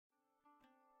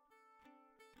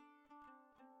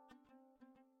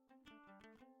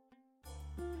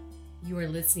You are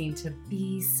listening to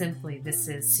Be Simply. This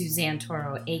is Suzanne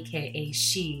Toro, aka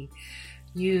She.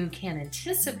 You can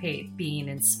anticipate being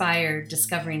inspired,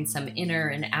 discovering some inner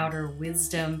and outer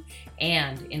wisdom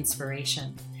and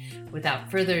inspiration.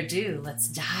 Without further ado, let's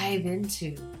dive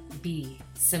into Be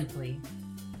Simply.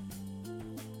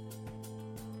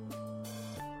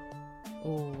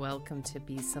 Welcome to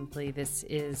Be Simply. This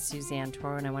is Suzanne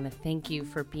Toro, and I want to thank you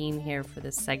for being here for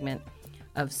this segment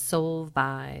of soul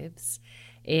vibes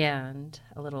and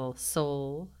a little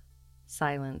soul,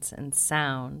 silence, and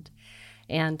sound.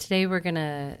 And today we're going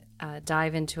to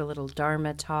dive into a little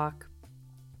Dharma talk,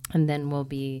 and then we'll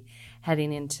be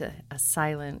heading into a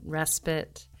silent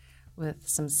respite with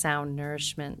some sound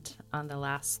nourishment on the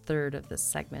last third of this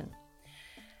segment.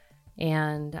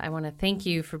 And I want to thank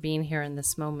you for being here in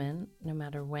this moment, no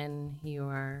matter when you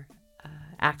are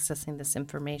accessing this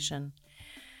information.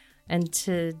 And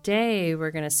today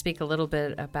we're going to speak a little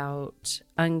bit about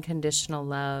unconditional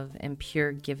love and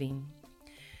pure giving.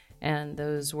 And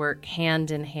those work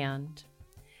hand in hand.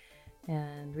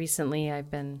 And recently I've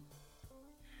been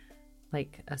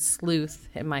like a sleuth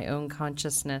in my own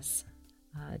consciousness,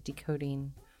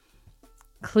 decoding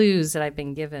clues that I've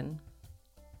been given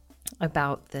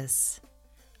about this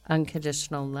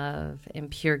unconditional love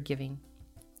and pure giving.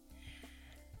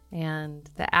 And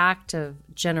the act of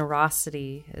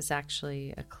generosity is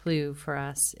actually a clue for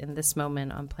us in this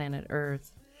moment on planet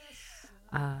Earth,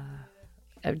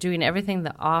 of doing everything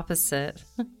the opposite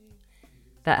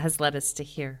that has led us to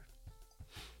here.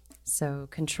 So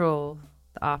control,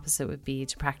 the opposite would be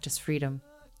to practice freedom.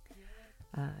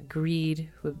 Greed,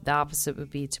 the opposite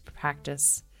would be to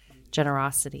practice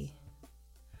generosity.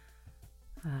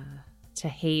 To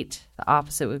hate, the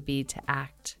opposite would be to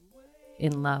act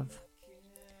in love.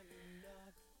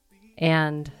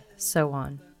 And so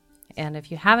on. And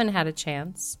if you haven't had a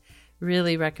chance,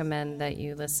 really recommend that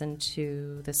you listen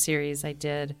to the series I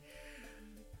did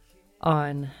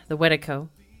on the Wetiko.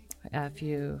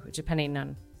 Depending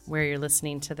on where you're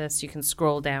listening to this, you can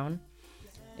scroll down.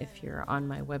 If you're on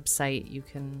my website, you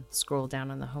can scroll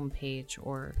down on the homepage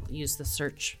or use the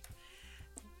search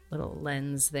little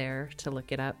lens there to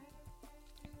look it up.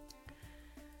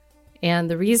 And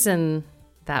the reason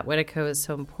that Wetiko is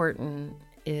so important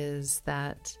is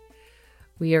that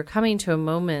we are coming to a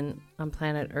moment on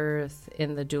planet Earth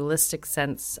in the dualistic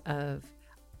sense of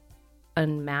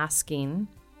unmasking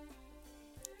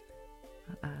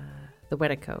the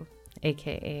Wetiko,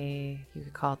 aka you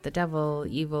could call it the devil,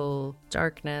 evil,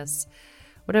 darkness,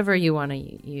 whatever you want to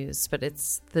use. But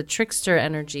it's the trickster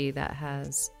energy that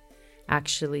has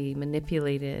actually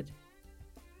manipulated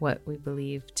what we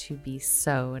believe to be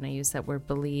so. And I use that word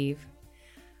believe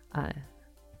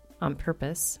on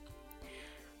purpose.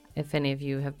 If any of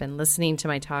you have been listening to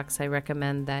my talks, I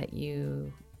recommend that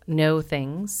you know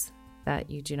things,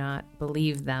 that you do not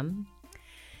believe them.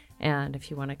 And if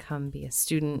you want to come be a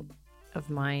student of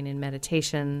mine in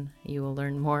meditation, you will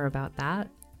learn more about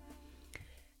that.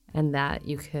 And that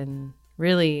you can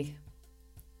really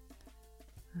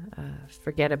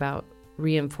forget about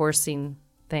reinforcing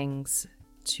things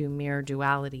to mere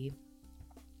duality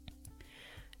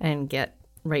and get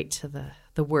right to the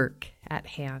work at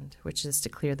hand, which is to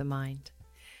clear the mind.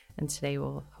 And today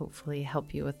will hopefully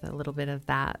help you with a little bit of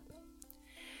that.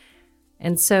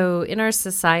 And so in our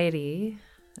society,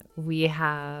 we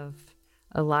have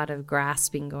a lot of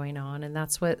grasping going on, and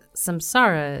that's what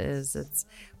samsara is.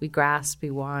 We grasp, we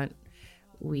want,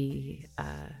 we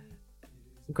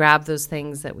grab those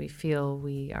things that we feel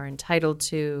we are entitled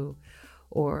to,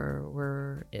 or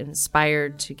we're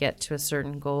inspired to get to a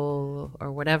certain goal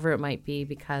or whatever it might be,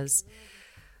 because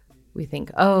we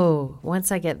think, oh,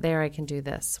 once I get there, I can do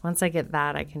this. Once I get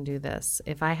that, I can do this.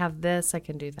 If I have this, I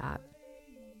can do that.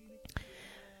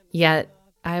 Yet,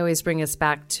 I always bring us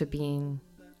back to being,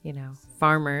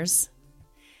 farmers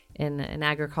in an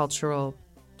agricultural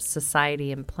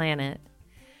society and planet,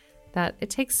 that it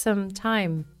takes some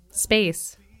time,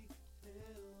 space-time,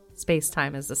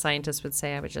 as the scientists would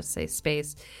say. I would just say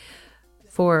space,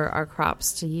 for our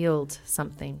crops to yield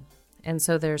something. And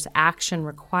so there's action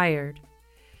required.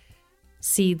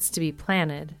 Seeds to be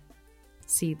planted,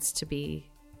 seeds to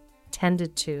be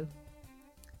tended to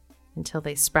until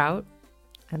they sprout,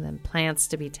 and then plants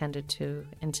to be tended to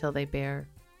until they bear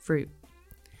fruit.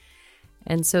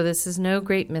 And so this is no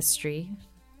great mystery.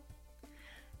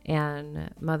 And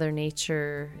Mother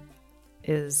Nature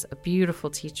is a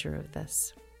beautiful teacher of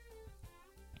this.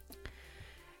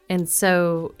 And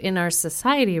so in our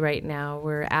society right now,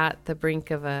 we're at the brink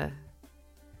of a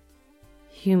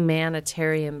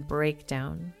humanitarian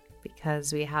breakdown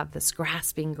because we have this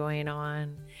grasping going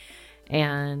on,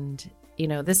 and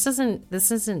this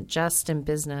isn't just in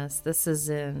business. This is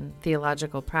in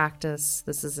theological practice.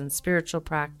 This is in spiritual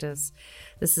practice.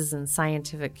 This is in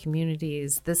scientific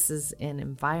communities. This is in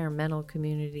environmental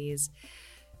communities,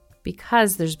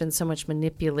 because there's been so much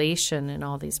manipulation in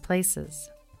all these places.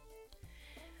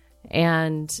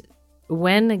 And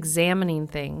when examining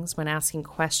things, when asking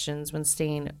questions, when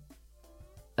staying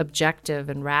objective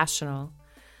and rational,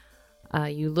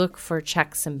 you look for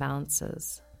checks and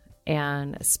balances.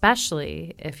 And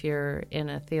especially if you're in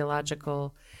a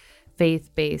theological,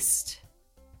 faith-based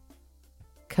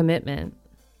commitment,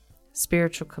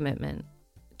 spiritual commitment,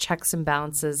 checks and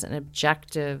balances and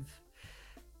objective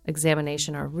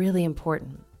examination are really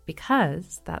important,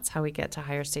 because that's how we get to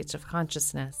higher states of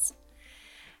consciousness.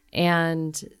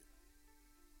 And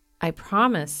I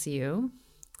promise you,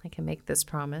 I can make this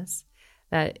promise,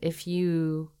 that if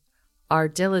you are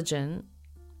diligent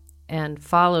and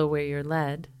follow where you're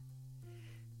led,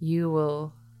 you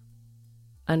will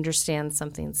understand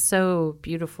something so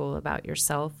beautiful about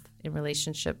yourself in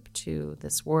relationship to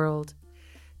this world,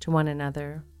 to one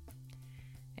another.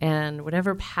 And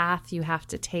whatever path you have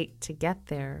to take to get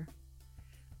there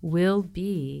will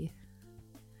be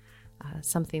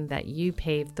something that you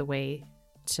paved the way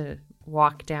to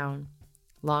walk down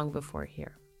long before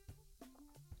here.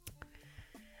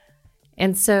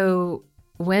 And so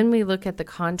when we look at the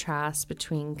contrast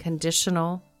between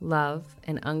conditional love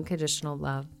and unconditional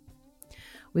love,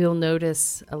 we'll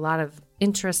notice a lot of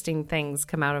interesting things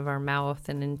come out of our mouth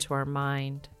and into our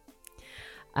mind.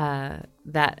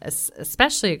 That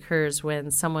especially occurs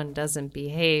when someone doesn't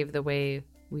behave the way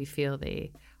we feel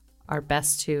they are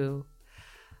best to.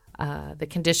 The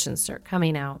conditions start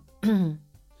coming out. And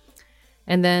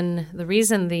then the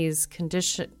reason these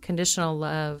conditional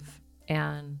love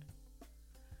and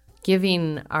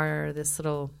giving are this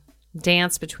little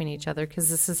dance between each other, because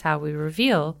this is how we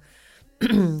reveal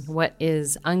what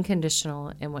is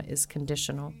unconditional and what is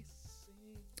conditional.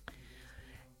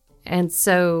 And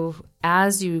so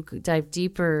as you dive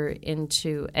deeper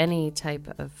into any type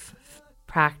of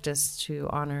practice to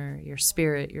honor your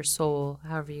spirit, your soul,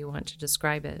 however you want to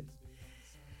describe it,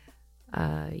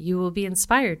 you will be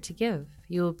inspired to give.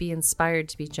 You will be inspired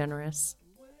to be generous.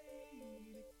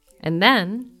 And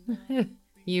then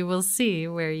you will see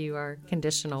where you are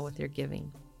conditional with your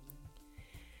giving.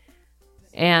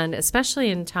 And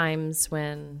especially in times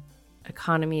when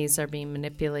economies are being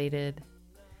manipulated,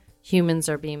 humans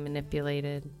are being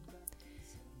manipulated,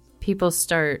 people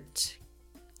start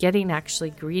getting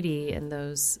actually greedy in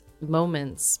those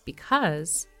moments,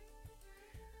 because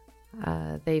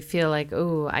they feel like,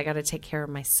 oh, I got to take care of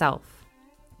myself.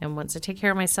 And once I take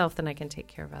care of myself, then I can take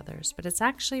care of others. But it's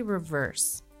actually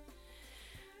reverse.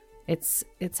 It's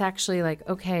actually like,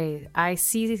 okay, I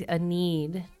see a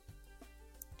need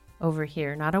over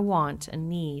here, not a want, a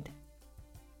need.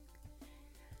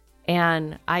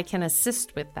 And I can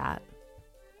assist with that.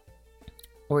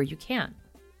 Or you can't.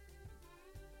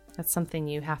 That's something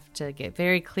you have to get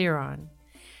very clear on.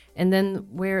 And then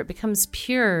where it becomes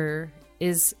pure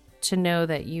is to know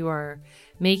that you are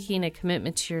making a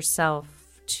commitment to yourself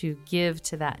to give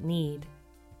to that need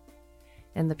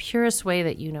in the purest way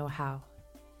that you know how.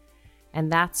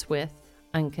 And that's with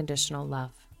unconditional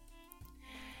love.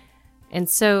 And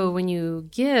so when you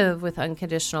give with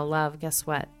unconditional love, guess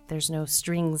what? There's no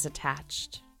strings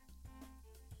attached.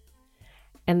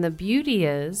 And the beauty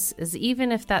is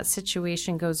even if that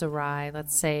situation goes awry,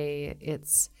 let's say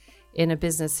it's in a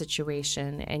business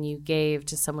situation and you gave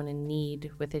to someone in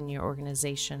need within your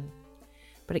organization,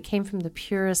 but it came from the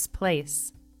purest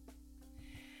place.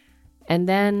 And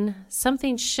then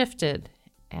something shifted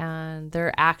and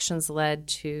their actions led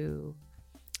to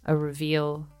a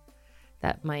reveal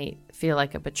that might feel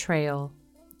like a betrayal,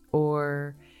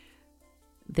 or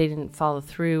they didn't follow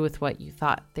through with what you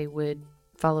thought they would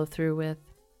follow through with.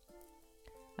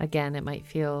 Again, it might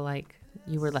feel like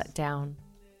you were let down.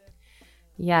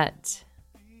 Yet,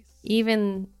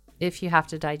 even if you have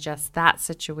to digest that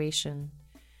situation,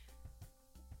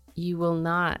 you will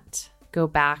not go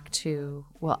back to,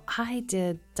 well, I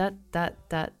did ...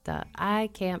 I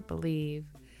can't believe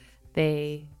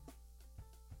they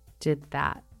did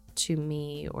that to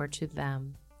me or to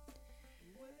them.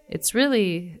 It's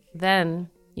really, then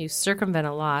you circumvent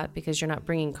a lot because you're not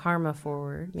bringing karma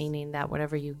forward, meaning that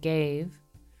whatever you gave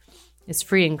is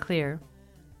free and clear,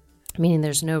 meaning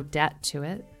there's no debt to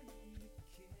it,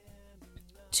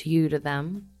 to you to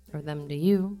them, or them to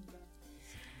you.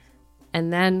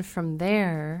 And then from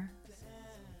there,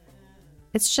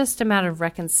 it's just a matter of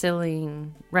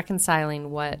reconciling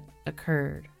what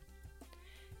occurred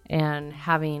and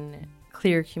having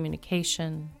clear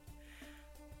communication,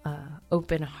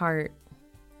 open heart,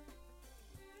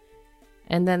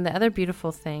 And then the other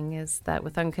beautiful thing is that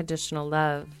with unconditional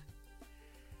love,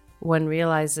 one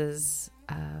realizes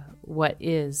what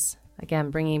is,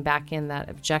 again, bringing back in that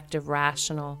objective,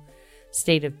 rational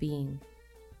state of being.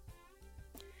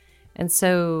 And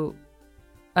so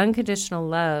unconditional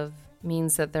love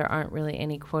means that there aren't really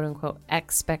any quote-unquote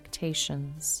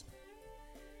expectations.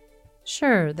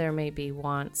 Sure, there may be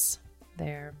wants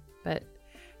there, but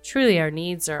truly our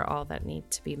needs are all that need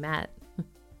to be met.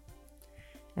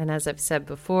 And as I've said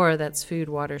before, that's food,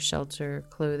 water, shelter,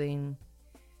 clothing,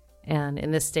 and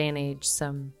in this day and age,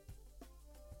 some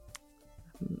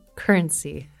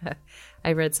currency.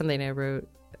 I read something I wrote,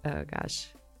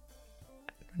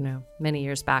 many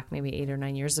years back, maybe 8 or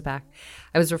 9 years back.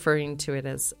 I was referring to it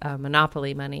as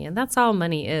monopoly money, and that's all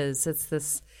money is. It's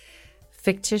this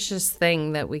fictitious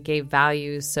thing that we gave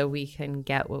value so we can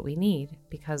get what we need,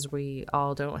 because we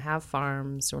all don't have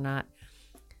farms. We're not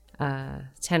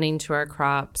tending to our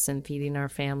crops and feeding our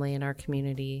family and our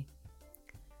community.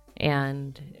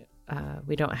 And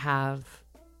we don't have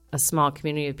a small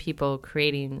community of people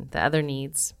creating the other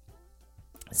needs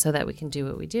so that we can do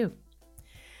what we do.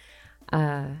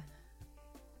 And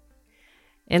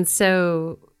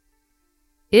so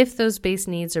if those base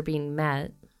needs are being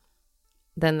met,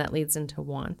 then that leads into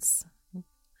wants,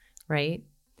 right?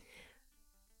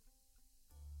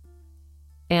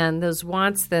 And those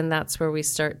wants, then that's where we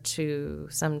start to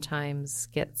sometimes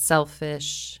get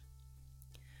selfish,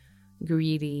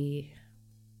 greedy.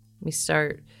 We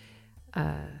start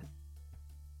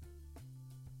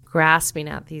grasping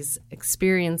at these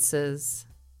experiences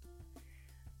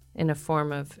in a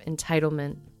form of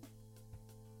entitlement.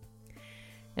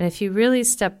 And if you really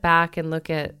step back and look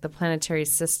at the planetary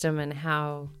system and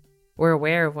how we're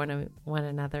aware of one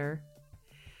another,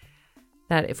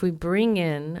 that if we bring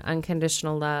in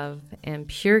unconditional love and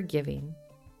pure giving,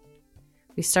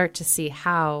 we start to see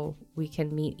how we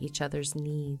can meet each other's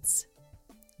needs,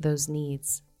 those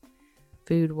needs,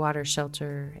 food, water,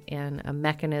 shelter, and a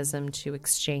mechanism to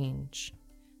exchange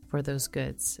for those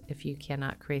goods if you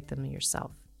cannot create them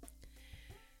yourself.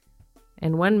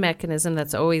 And one mechanism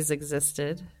that's always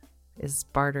existed is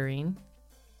bartering.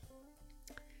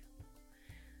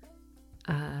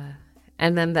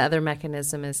 And then the other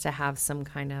mechanism is to have some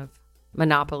kind of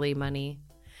monopoly money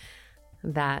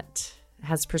that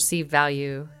has perceived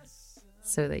value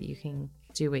so that you can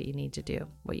do what you need to do,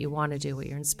 what you want to do, what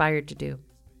you're inspired to do.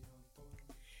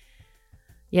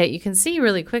 Yet you can see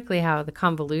really quickly how the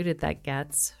convoluted that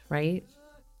gets, right?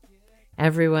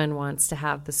 Everyone wants to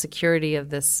have the security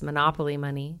of this monopoly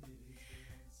money,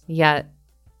 yet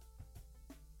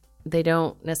they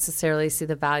don't necessarily see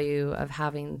the value of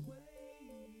having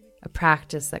a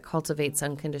practice that cultivates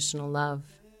unconditional love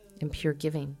and pure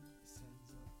giving.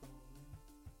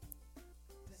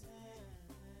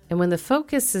 And when the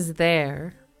focus is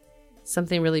there,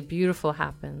 something really beautiful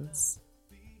happens.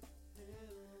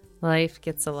 Life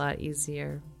gets a lot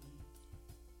easier.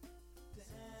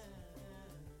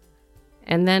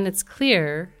 And then it's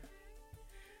clear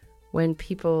when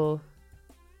people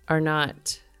are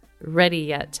not ready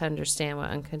yet to understand what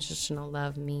unconditional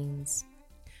love means,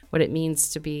 what it means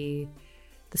to be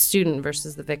the student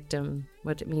versus the victim,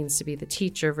 what it means to be the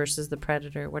teacher versus the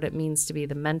predator, what it means to be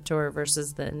the mentor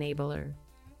versus the enabler.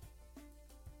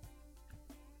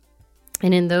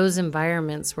 And in those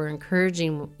environments, we're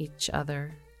encouraging each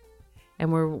other,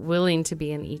 and we're willing to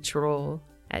be in each role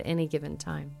at any given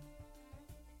time.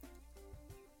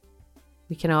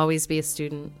 We can always be a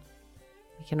student.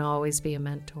 We can always be a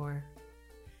mentor.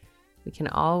 We can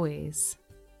always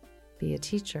be a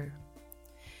teacher.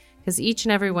 Because each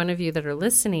and every one of you that are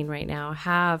listening right now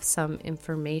have some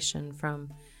information from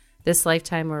this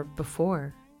lifetime or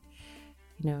before.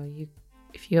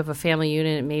 If you have a family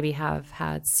unit and maybe have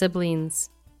had siblings,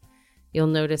 you'll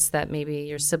notice that maybe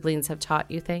your siblings have taught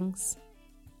you things,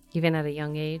 even at a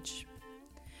young age.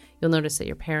 You'll notice that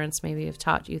your parents maybe have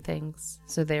taught you things,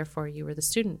 so therefore you were the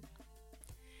student.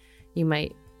 You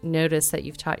might notice that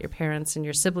you've taught your parents and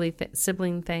your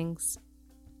sibling things.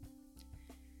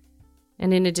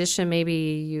 And in addition, maybe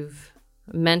you've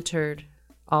mentored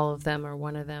all of them or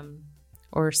one of them,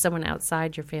 or someone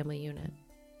outside your family unit,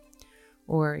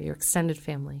 or your extended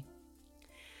family.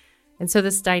 And so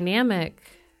this dynamic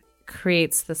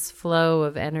creates this flow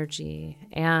of energy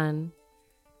and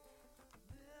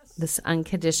this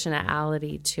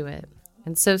unconditionality to it.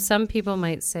 And so some people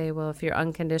might say, well, if you're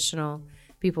unconditional,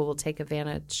 people will take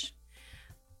advantage.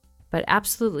 But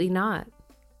absolutely not.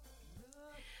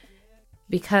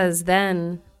 Because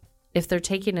then, if they're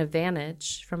taking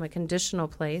advantage from a conditional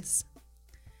place,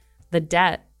 the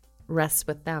debt rests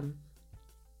with them.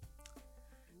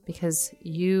 because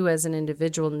you as an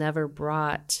individual never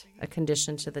brought a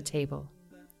condition to the table.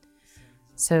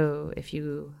 So if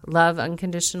you love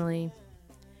unconditionally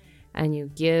and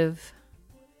you give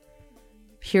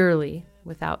purely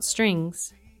without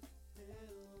strings,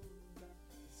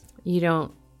 you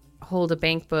don't hold a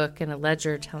bank book and a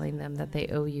ledger telling them that they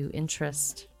owe you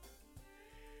interest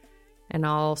and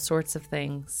all sorts of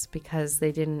things because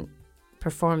they didn't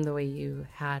perform the way you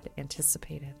had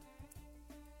anticipated.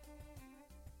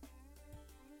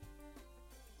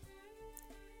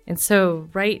 And so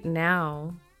right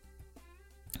now,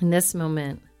 in this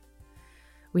moment,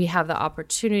 we have the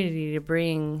opportunity to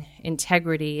bring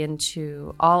integrity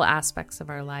into all aspects of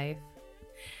our life.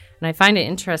 And I find it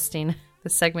interesting, the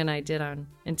segment I did on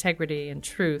integrity and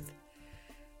truth.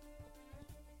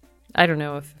 I don't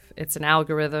know if it's an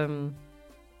algorithm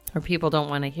or people don't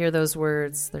want to hear those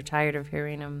words. They're tired of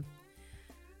hearing them.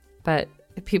 But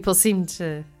people seem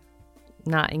to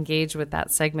not engage with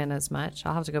that segment as much.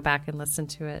 I'll have to go back and listen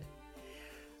to it.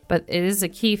 But it is a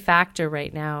key factor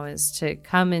right now is to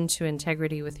come into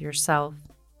integrity with yourself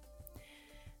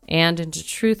and into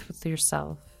truth with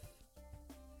yourself.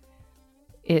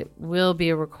 It will be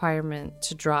a requirement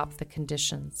to drop the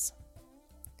conditions.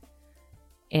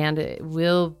 And it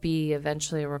will be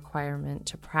eventually a requirement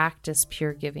to practice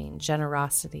pure giving,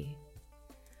 generosity.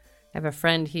 I have a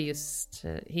friend he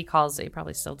calls it, he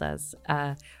probably still does,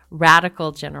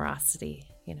 radical generosity,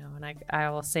 and I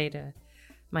will say to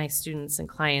my students and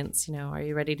clients, are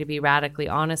you ready to be radically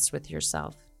honest with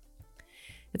yourself?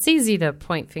 It's easy to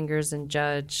point fingers and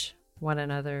judge one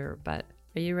another, but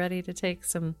are you ready to take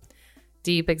some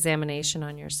deep examination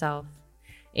on yourself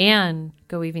and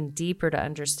go even deeper to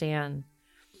understand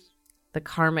the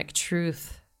karmic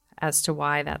truth as to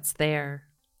why that's there?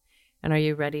 And are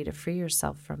you ready to free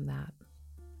yourself from that?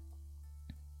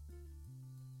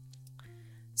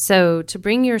 So to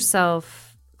bring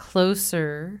yourself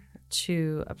closer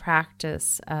to a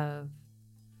practice of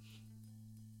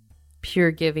pure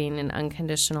giving and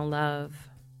unconditional love,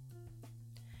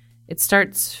 it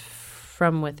starts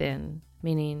from within,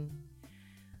 meaning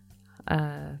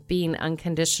being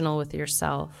unconditional with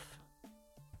yourself.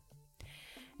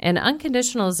 And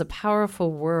unconditional is a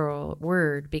powerful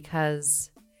word because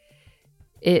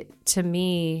it, to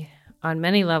me, on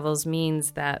many levels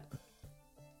means that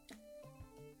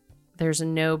there's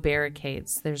no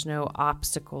barricades, there's no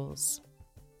obstacles.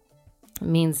 It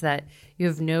means that you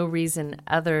have no reason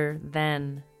other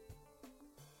than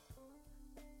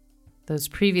those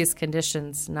previous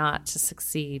conditions not to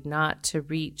succeed, not to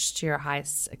reach to your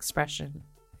highest expression.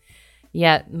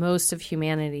 Yet most of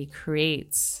humanity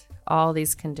creates all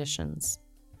these conditions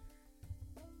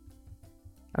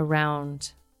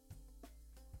around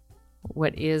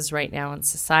what is right now in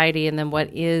society and then what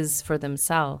is for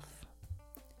themselves.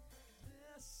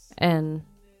 And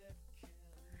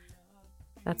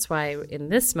that's why in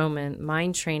this moment,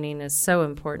 mind training is so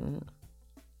important.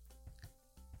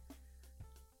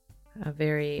 A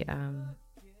very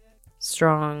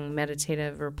strong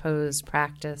meditative repose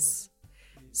practice,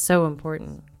 so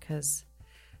important because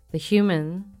the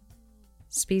human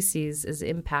species is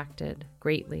impacted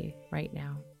greatly right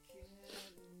now.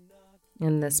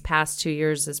 And this past 2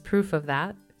 years is proof of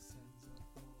that.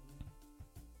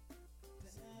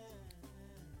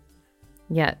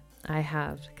 Yet, I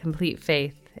have complete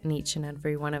faith in each and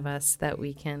every one of us that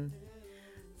we can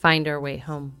find our way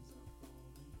home.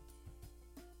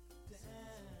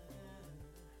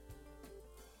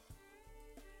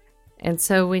 And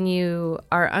so when you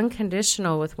are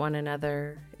unconditional with one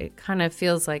another, it kind of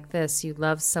feels like this. You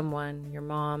love someone, your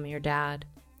mom, your dad,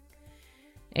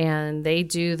 and they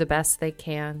do the best they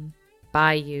can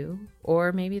by you,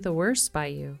 or maybe the worst by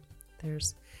you.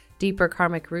 There's deeper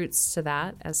karmic roots to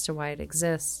that as to why it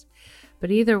exists.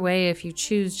 But either way, if you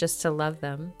choose just to love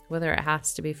them, whether it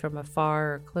has to be from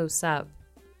afar or close up,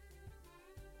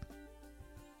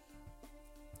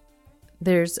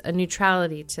 there's a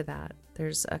neutrality to that.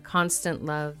 There's a constant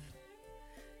love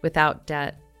without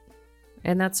debt.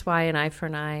 And that's why an eye for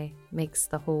an eye makes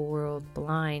the whole world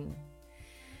blind,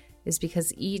 is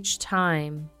because each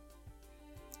time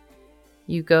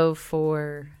you go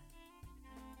for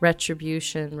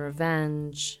retribution,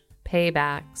 revenge,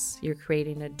 paybacks, you're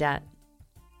creating a debt.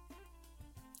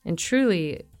 And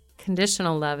truly,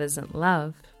 conditional love isn't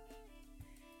love.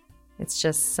 It's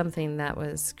just something that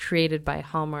was created by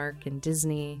Hallmark and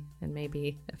Disney and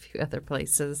maybe a few other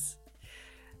places,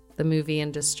 the movie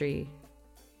industry.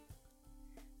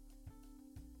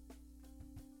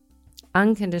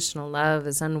 Unconditional love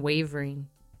is unwavering.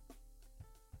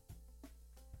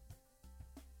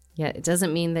 Yet it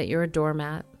doesn't mean that you're a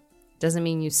doormat. It doesn't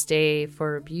mean you stay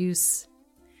for abuse.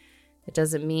 It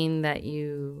doesn't mean that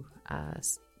you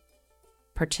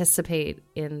participate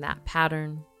in that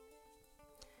pattern.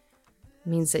 It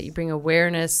means that you bring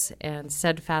awareness and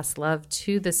steadfast love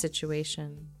to the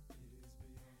situation.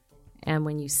 And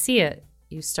when you see it,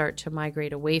 you start to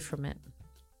migrate away from it,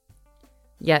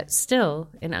 yet still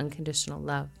in unconditional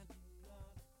love.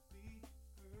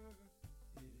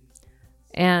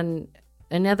 And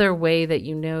another way that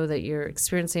you know that you're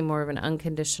experiencing more of an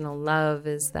unconditional love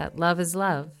is that love is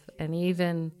love. And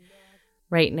even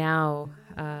right now,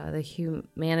 the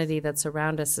humanity that's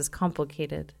around us is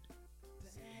complicated.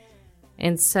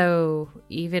 And so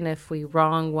even if we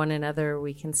wrong one another,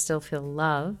 we can still feel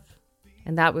love.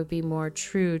 And that would be more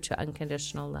true to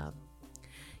unconditional love.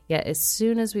 Yet as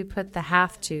soon as we put the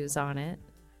have-tos on it,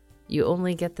 you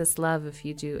only get this love if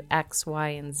you do X, Y,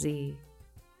 and Z.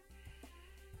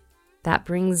 That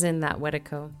brings in that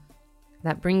wetiko.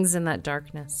 That brings in that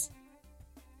darkness.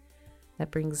 That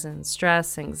brings in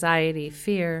stress, anxiety,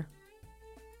 fear.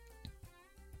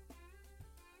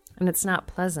 And it's not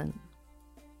pleasant.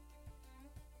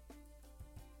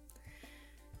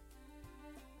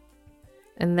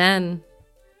 And then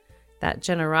that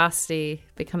generosity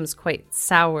becomes quite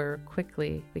sour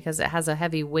quickly because it has a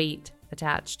heavy weight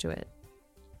attached to it.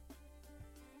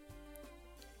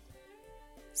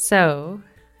 So,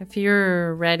 if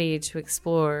you're ready to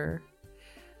explore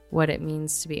what it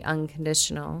means to be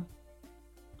unconditional,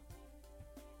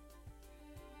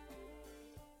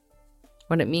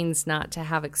 what it means not to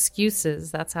have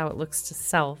excuses, that's how it looks to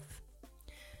self.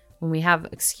 When we have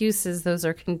excuses, those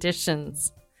are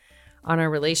conditions on our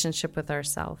relationship with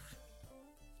ourselves.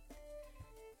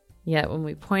 Yet when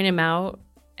we point them out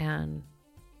and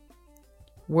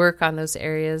work on those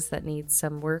areas that need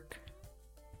some work,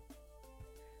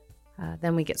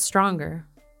 then we get stronger.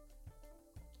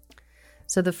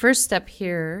 So the first step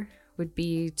here would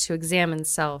be to examine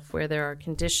self, where there are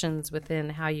conditions within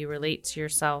how you relate to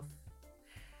yourself,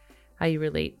 how you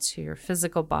relate to your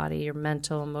physical body, your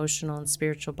mental, emotional, and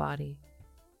spiritual body,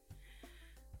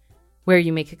 where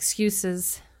you make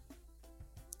excuses,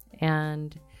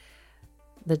 and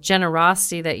the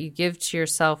generosity that you give to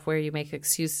yourself where you make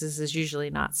excuses is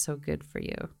usually not so good for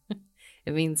you.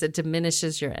 It means it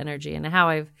diminishes your energy. And how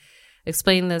I've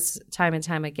explained this time and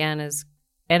time again is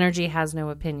energy has no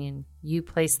opinion. You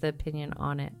place the opinion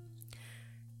on it.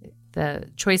 The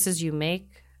choices you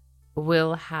make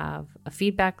will have a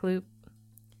feedback loop.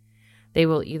 They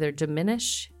will either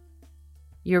diminish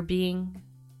your being,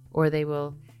 or they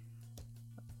will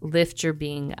lift your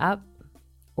being up,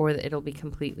 or it'll be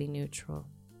completely neutral.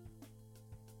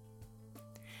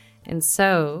 And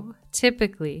so,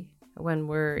 typically, when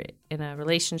we're in a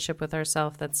relationship with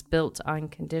ourselves that's built on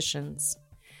conditions,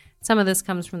 some of this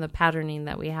comes from the patterning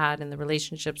that we had in the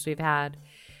relationships we've had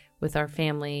with our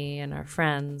family and our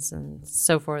friends and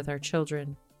so forth, our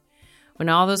children. When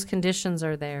all those conditions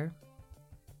are there,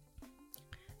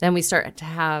 then we start to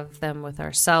have them with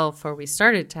ourselves, or we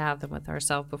started to have them with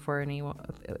ourselves before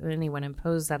anyone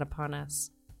imposed that upon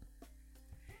us.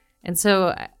 And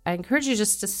so I encourage you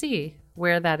just to see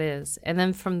where that is. And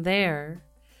then from there,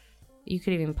 you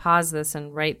could even pause this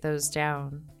and write those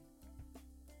down.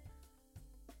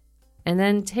 And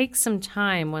then take some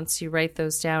time once you write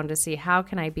those down to see, how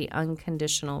can I be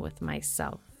unconditional with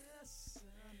myself?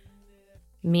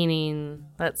 Meaning,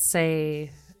 let's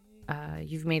say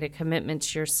you've made a commitment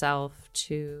to yourself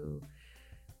to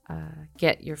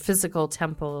get your physical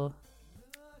temple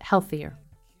healthier.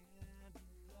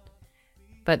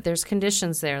 But there's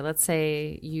conditions there. Let's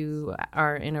say you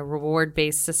are in a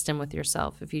reward-based system with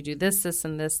yourself. If you do this, this,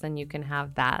 and this, then you can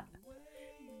have that.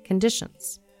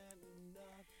 Conditions.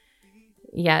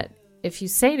 Yet, if you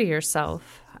say to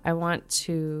yourself, I want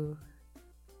to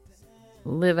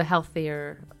live a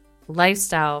healthier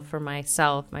lifestyle for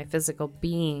myself, my physical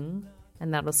being,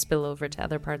 and that'll spill over to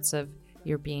other parts of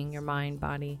your being, your mind,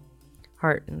 body,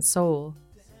 heart, and soul.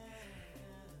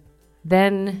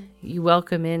 Then you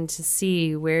welcome in to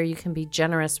see where you can be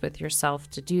generous with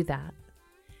yourself to do that.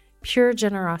 Pure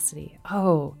generosity.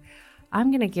 Oh,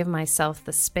 I'm going to give myself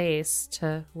the space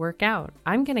to work out.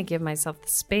 I'm going to give myself the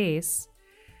space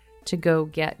to go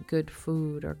get good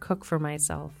food or cook for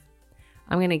myself.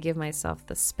 I'm going to give myself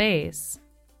the space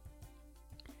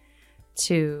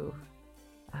to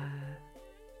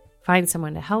find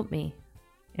someone to help me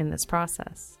in this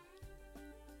process.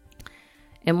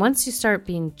 And once you start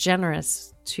being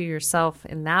generous to yourself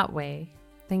in that way,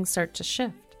 things start to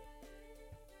shift.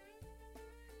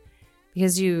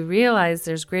 Because you realize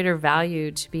there's greater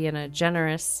value to be in a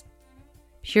generous,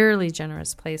 purely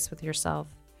generous place with yourself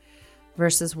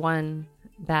versus one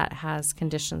that has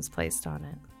conditions placed on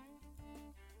it.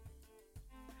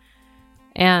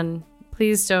 And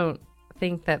please don't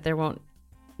think that there won't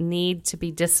need to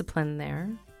be discipline there,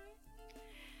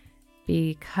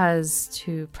 because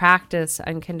to practice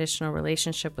unconditional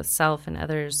relationship with self and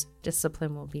others,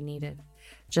 discipline will be needed,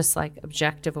 just like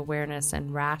objective awareness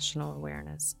and rational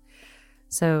awareness.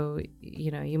 So,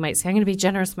 you might say, I'm going to be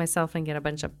generous with myself and get a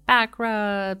bunch of back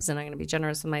rubs, and I'm going to be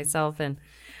generous with myself and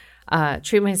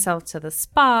treat myself to the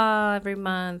spa every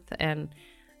month. And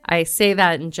I say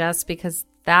that in jest because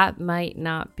that might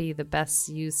not be the best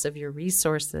use of your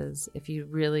resources if you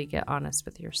really get honest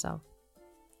with yourself.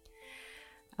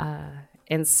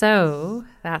 And so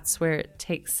that's where it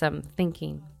takes some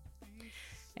thinking.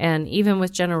 And even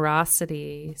with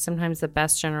generosity, sometimes the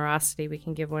best generosity we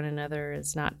can give one another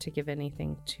is not to give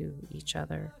anything to each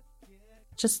other.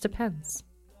 It just depends.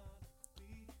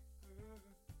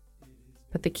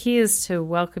 But the key is to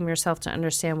welcome yourself to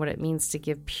understand what it means to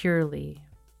give purely,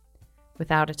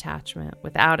 without attachment,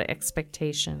 without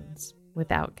expectations,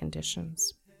 without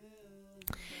conditions.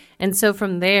 And so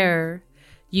from there,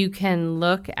 you can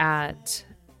look at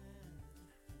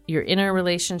your inner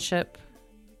relationship.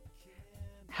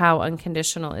 How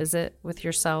unconditional is it with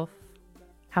yourself?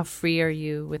 How free are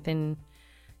you within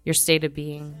your state of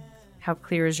being? How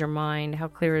clear is your mind? How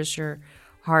clear is your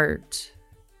heart?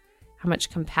 How much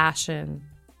compassion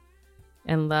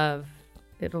and love?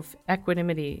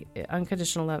 Equanimity,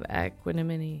 unconditional love,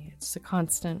 equanimity. It's a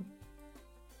constant.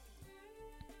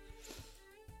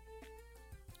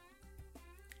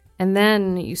 And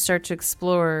then you start to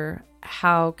explore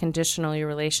how conditional your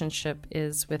relationship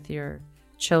is with your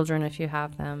children, if you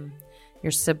have them,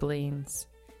 your siblings,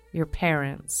 your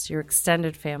parents, your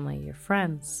extended family, your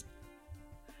friends.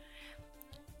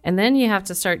 And then you have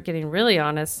to start getting really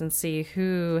honest and see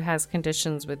who has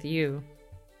conditions with you.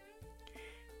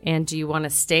 And do you want to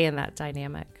stay in that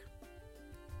dynamic?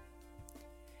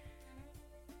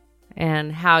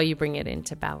 And how you bring it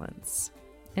into balance.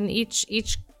 And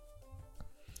each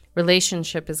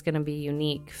relationship is going to be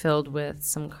unique, filled with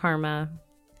some karma,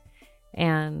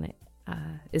 and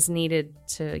is needed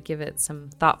to give it some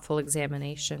thoughtful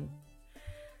examination.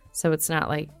 So it's not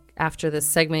like after this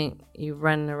segment you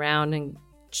run around and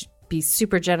be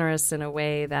super generous in a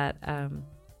way that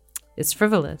is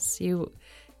frivolous.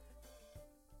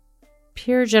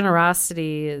 Pure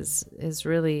generosity is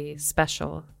really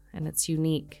special, and it's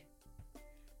unique.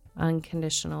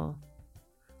 Unconditional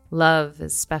love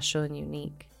is special and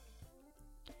unique.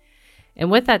 And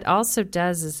what that also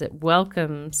does is it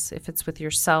welcomes, if it's with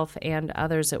yourself and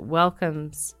others, it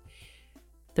welcomes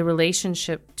the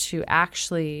relationship to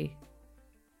actually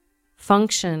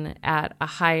function at a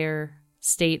higher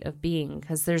state of being,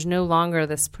 because there's no longer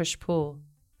this push-pull.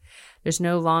 There's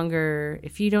no longer,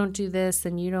 if you don't do this,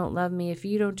 then you don't love me. If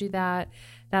you don't do that,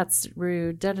 that's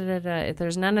rude.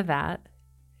 There's none of that,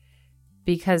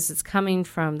 because it's coming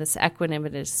from this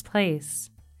equanimous place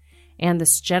and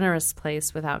this generous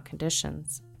place without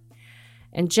conditions.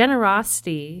 And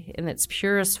generosity in its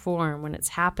purest form, when it's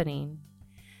happening,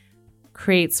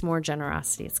 creates more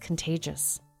generosity. It's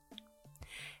contagious.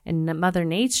 And Mother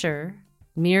Nature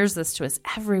mirrors this to us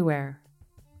everywhere.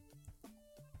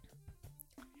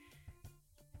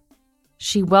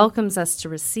 She welcomes us to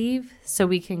receive so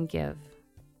we can give.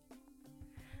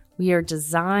 We are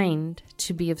designed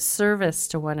to be of service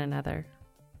to one another.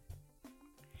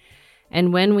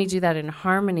 And when we do that in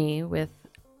harmony with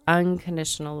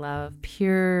unconditional love,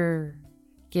 pure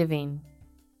giving,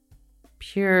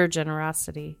 pure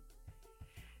generosity,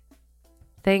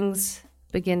 things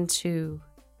begin to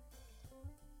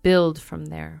build from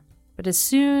there. But as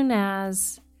soon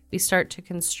as we start to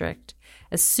constrict,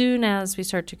 as soon as we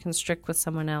start to constrict with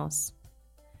someone else,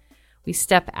 we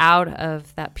step out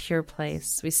of that pure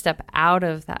place. We step out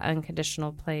of that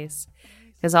unconditional place,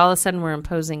 because all of a sudden we're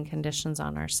imposing conditions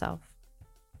on ourselves.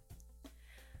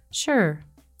 Sure,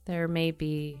 there may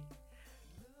be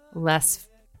less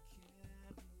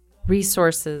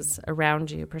resources around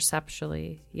you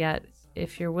perceptually, yet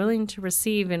if you're willing to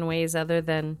receive in ways other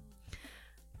than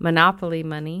monopoly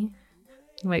money,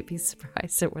 you might be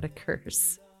surprised at what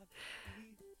occurs.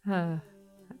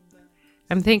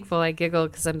 I'm thankful. I giggle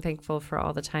because I'm thankful for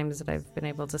all the times that I've been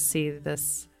able to see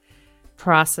this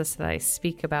process that I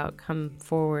speak about come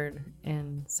forward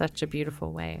in such a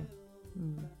beautiful way.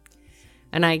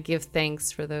 And I give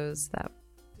thanks for those that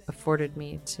afforded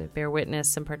me to bear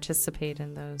witness and participate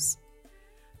in those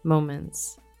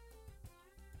moments.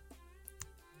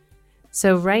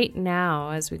 So right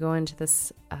now, as we go into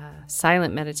this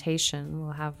silent meditation,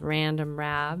 we'll have Random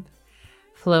Rab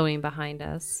flowing behind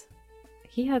us.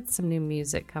 He had some new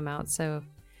music come out, so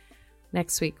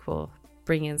next week we'll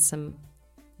bring in some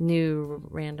new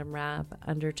random rap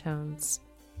undertones.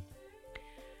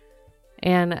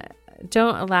 And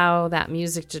don't allow that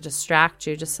music to distract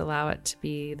you. Just allow it to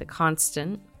be the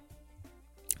constant,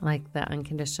 like the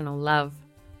unconditional love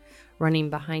running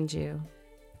behind you.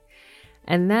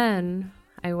 And then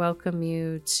I welcome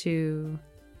you to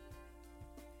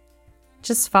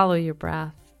just follow your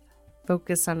breath.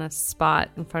 Focus on a spot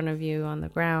in front of you on the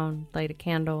ground, light a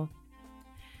candle,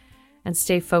 and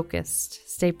stay focused,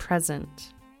 stay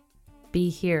present, be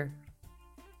here.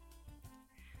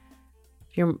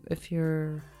 If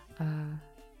you're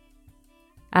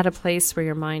at a place where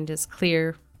your mind is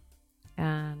clear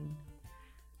and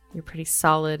you're pretty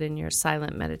solid in your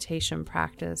silent meditation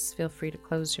practice, feel free to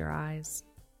close your eyes.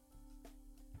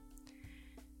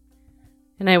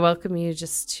 And I welcome you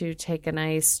just to take a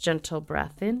nice, gentle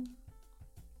breath in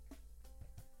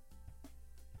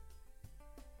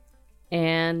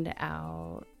and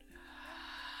out.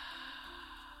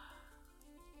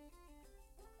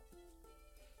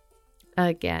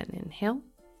 Again, inhale.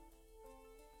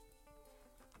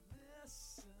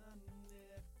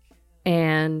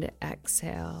 And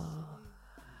exhale.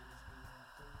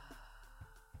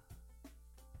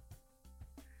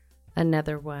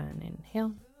 Another one,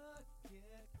 inhale.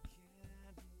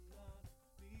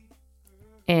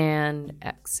 And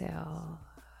exhale.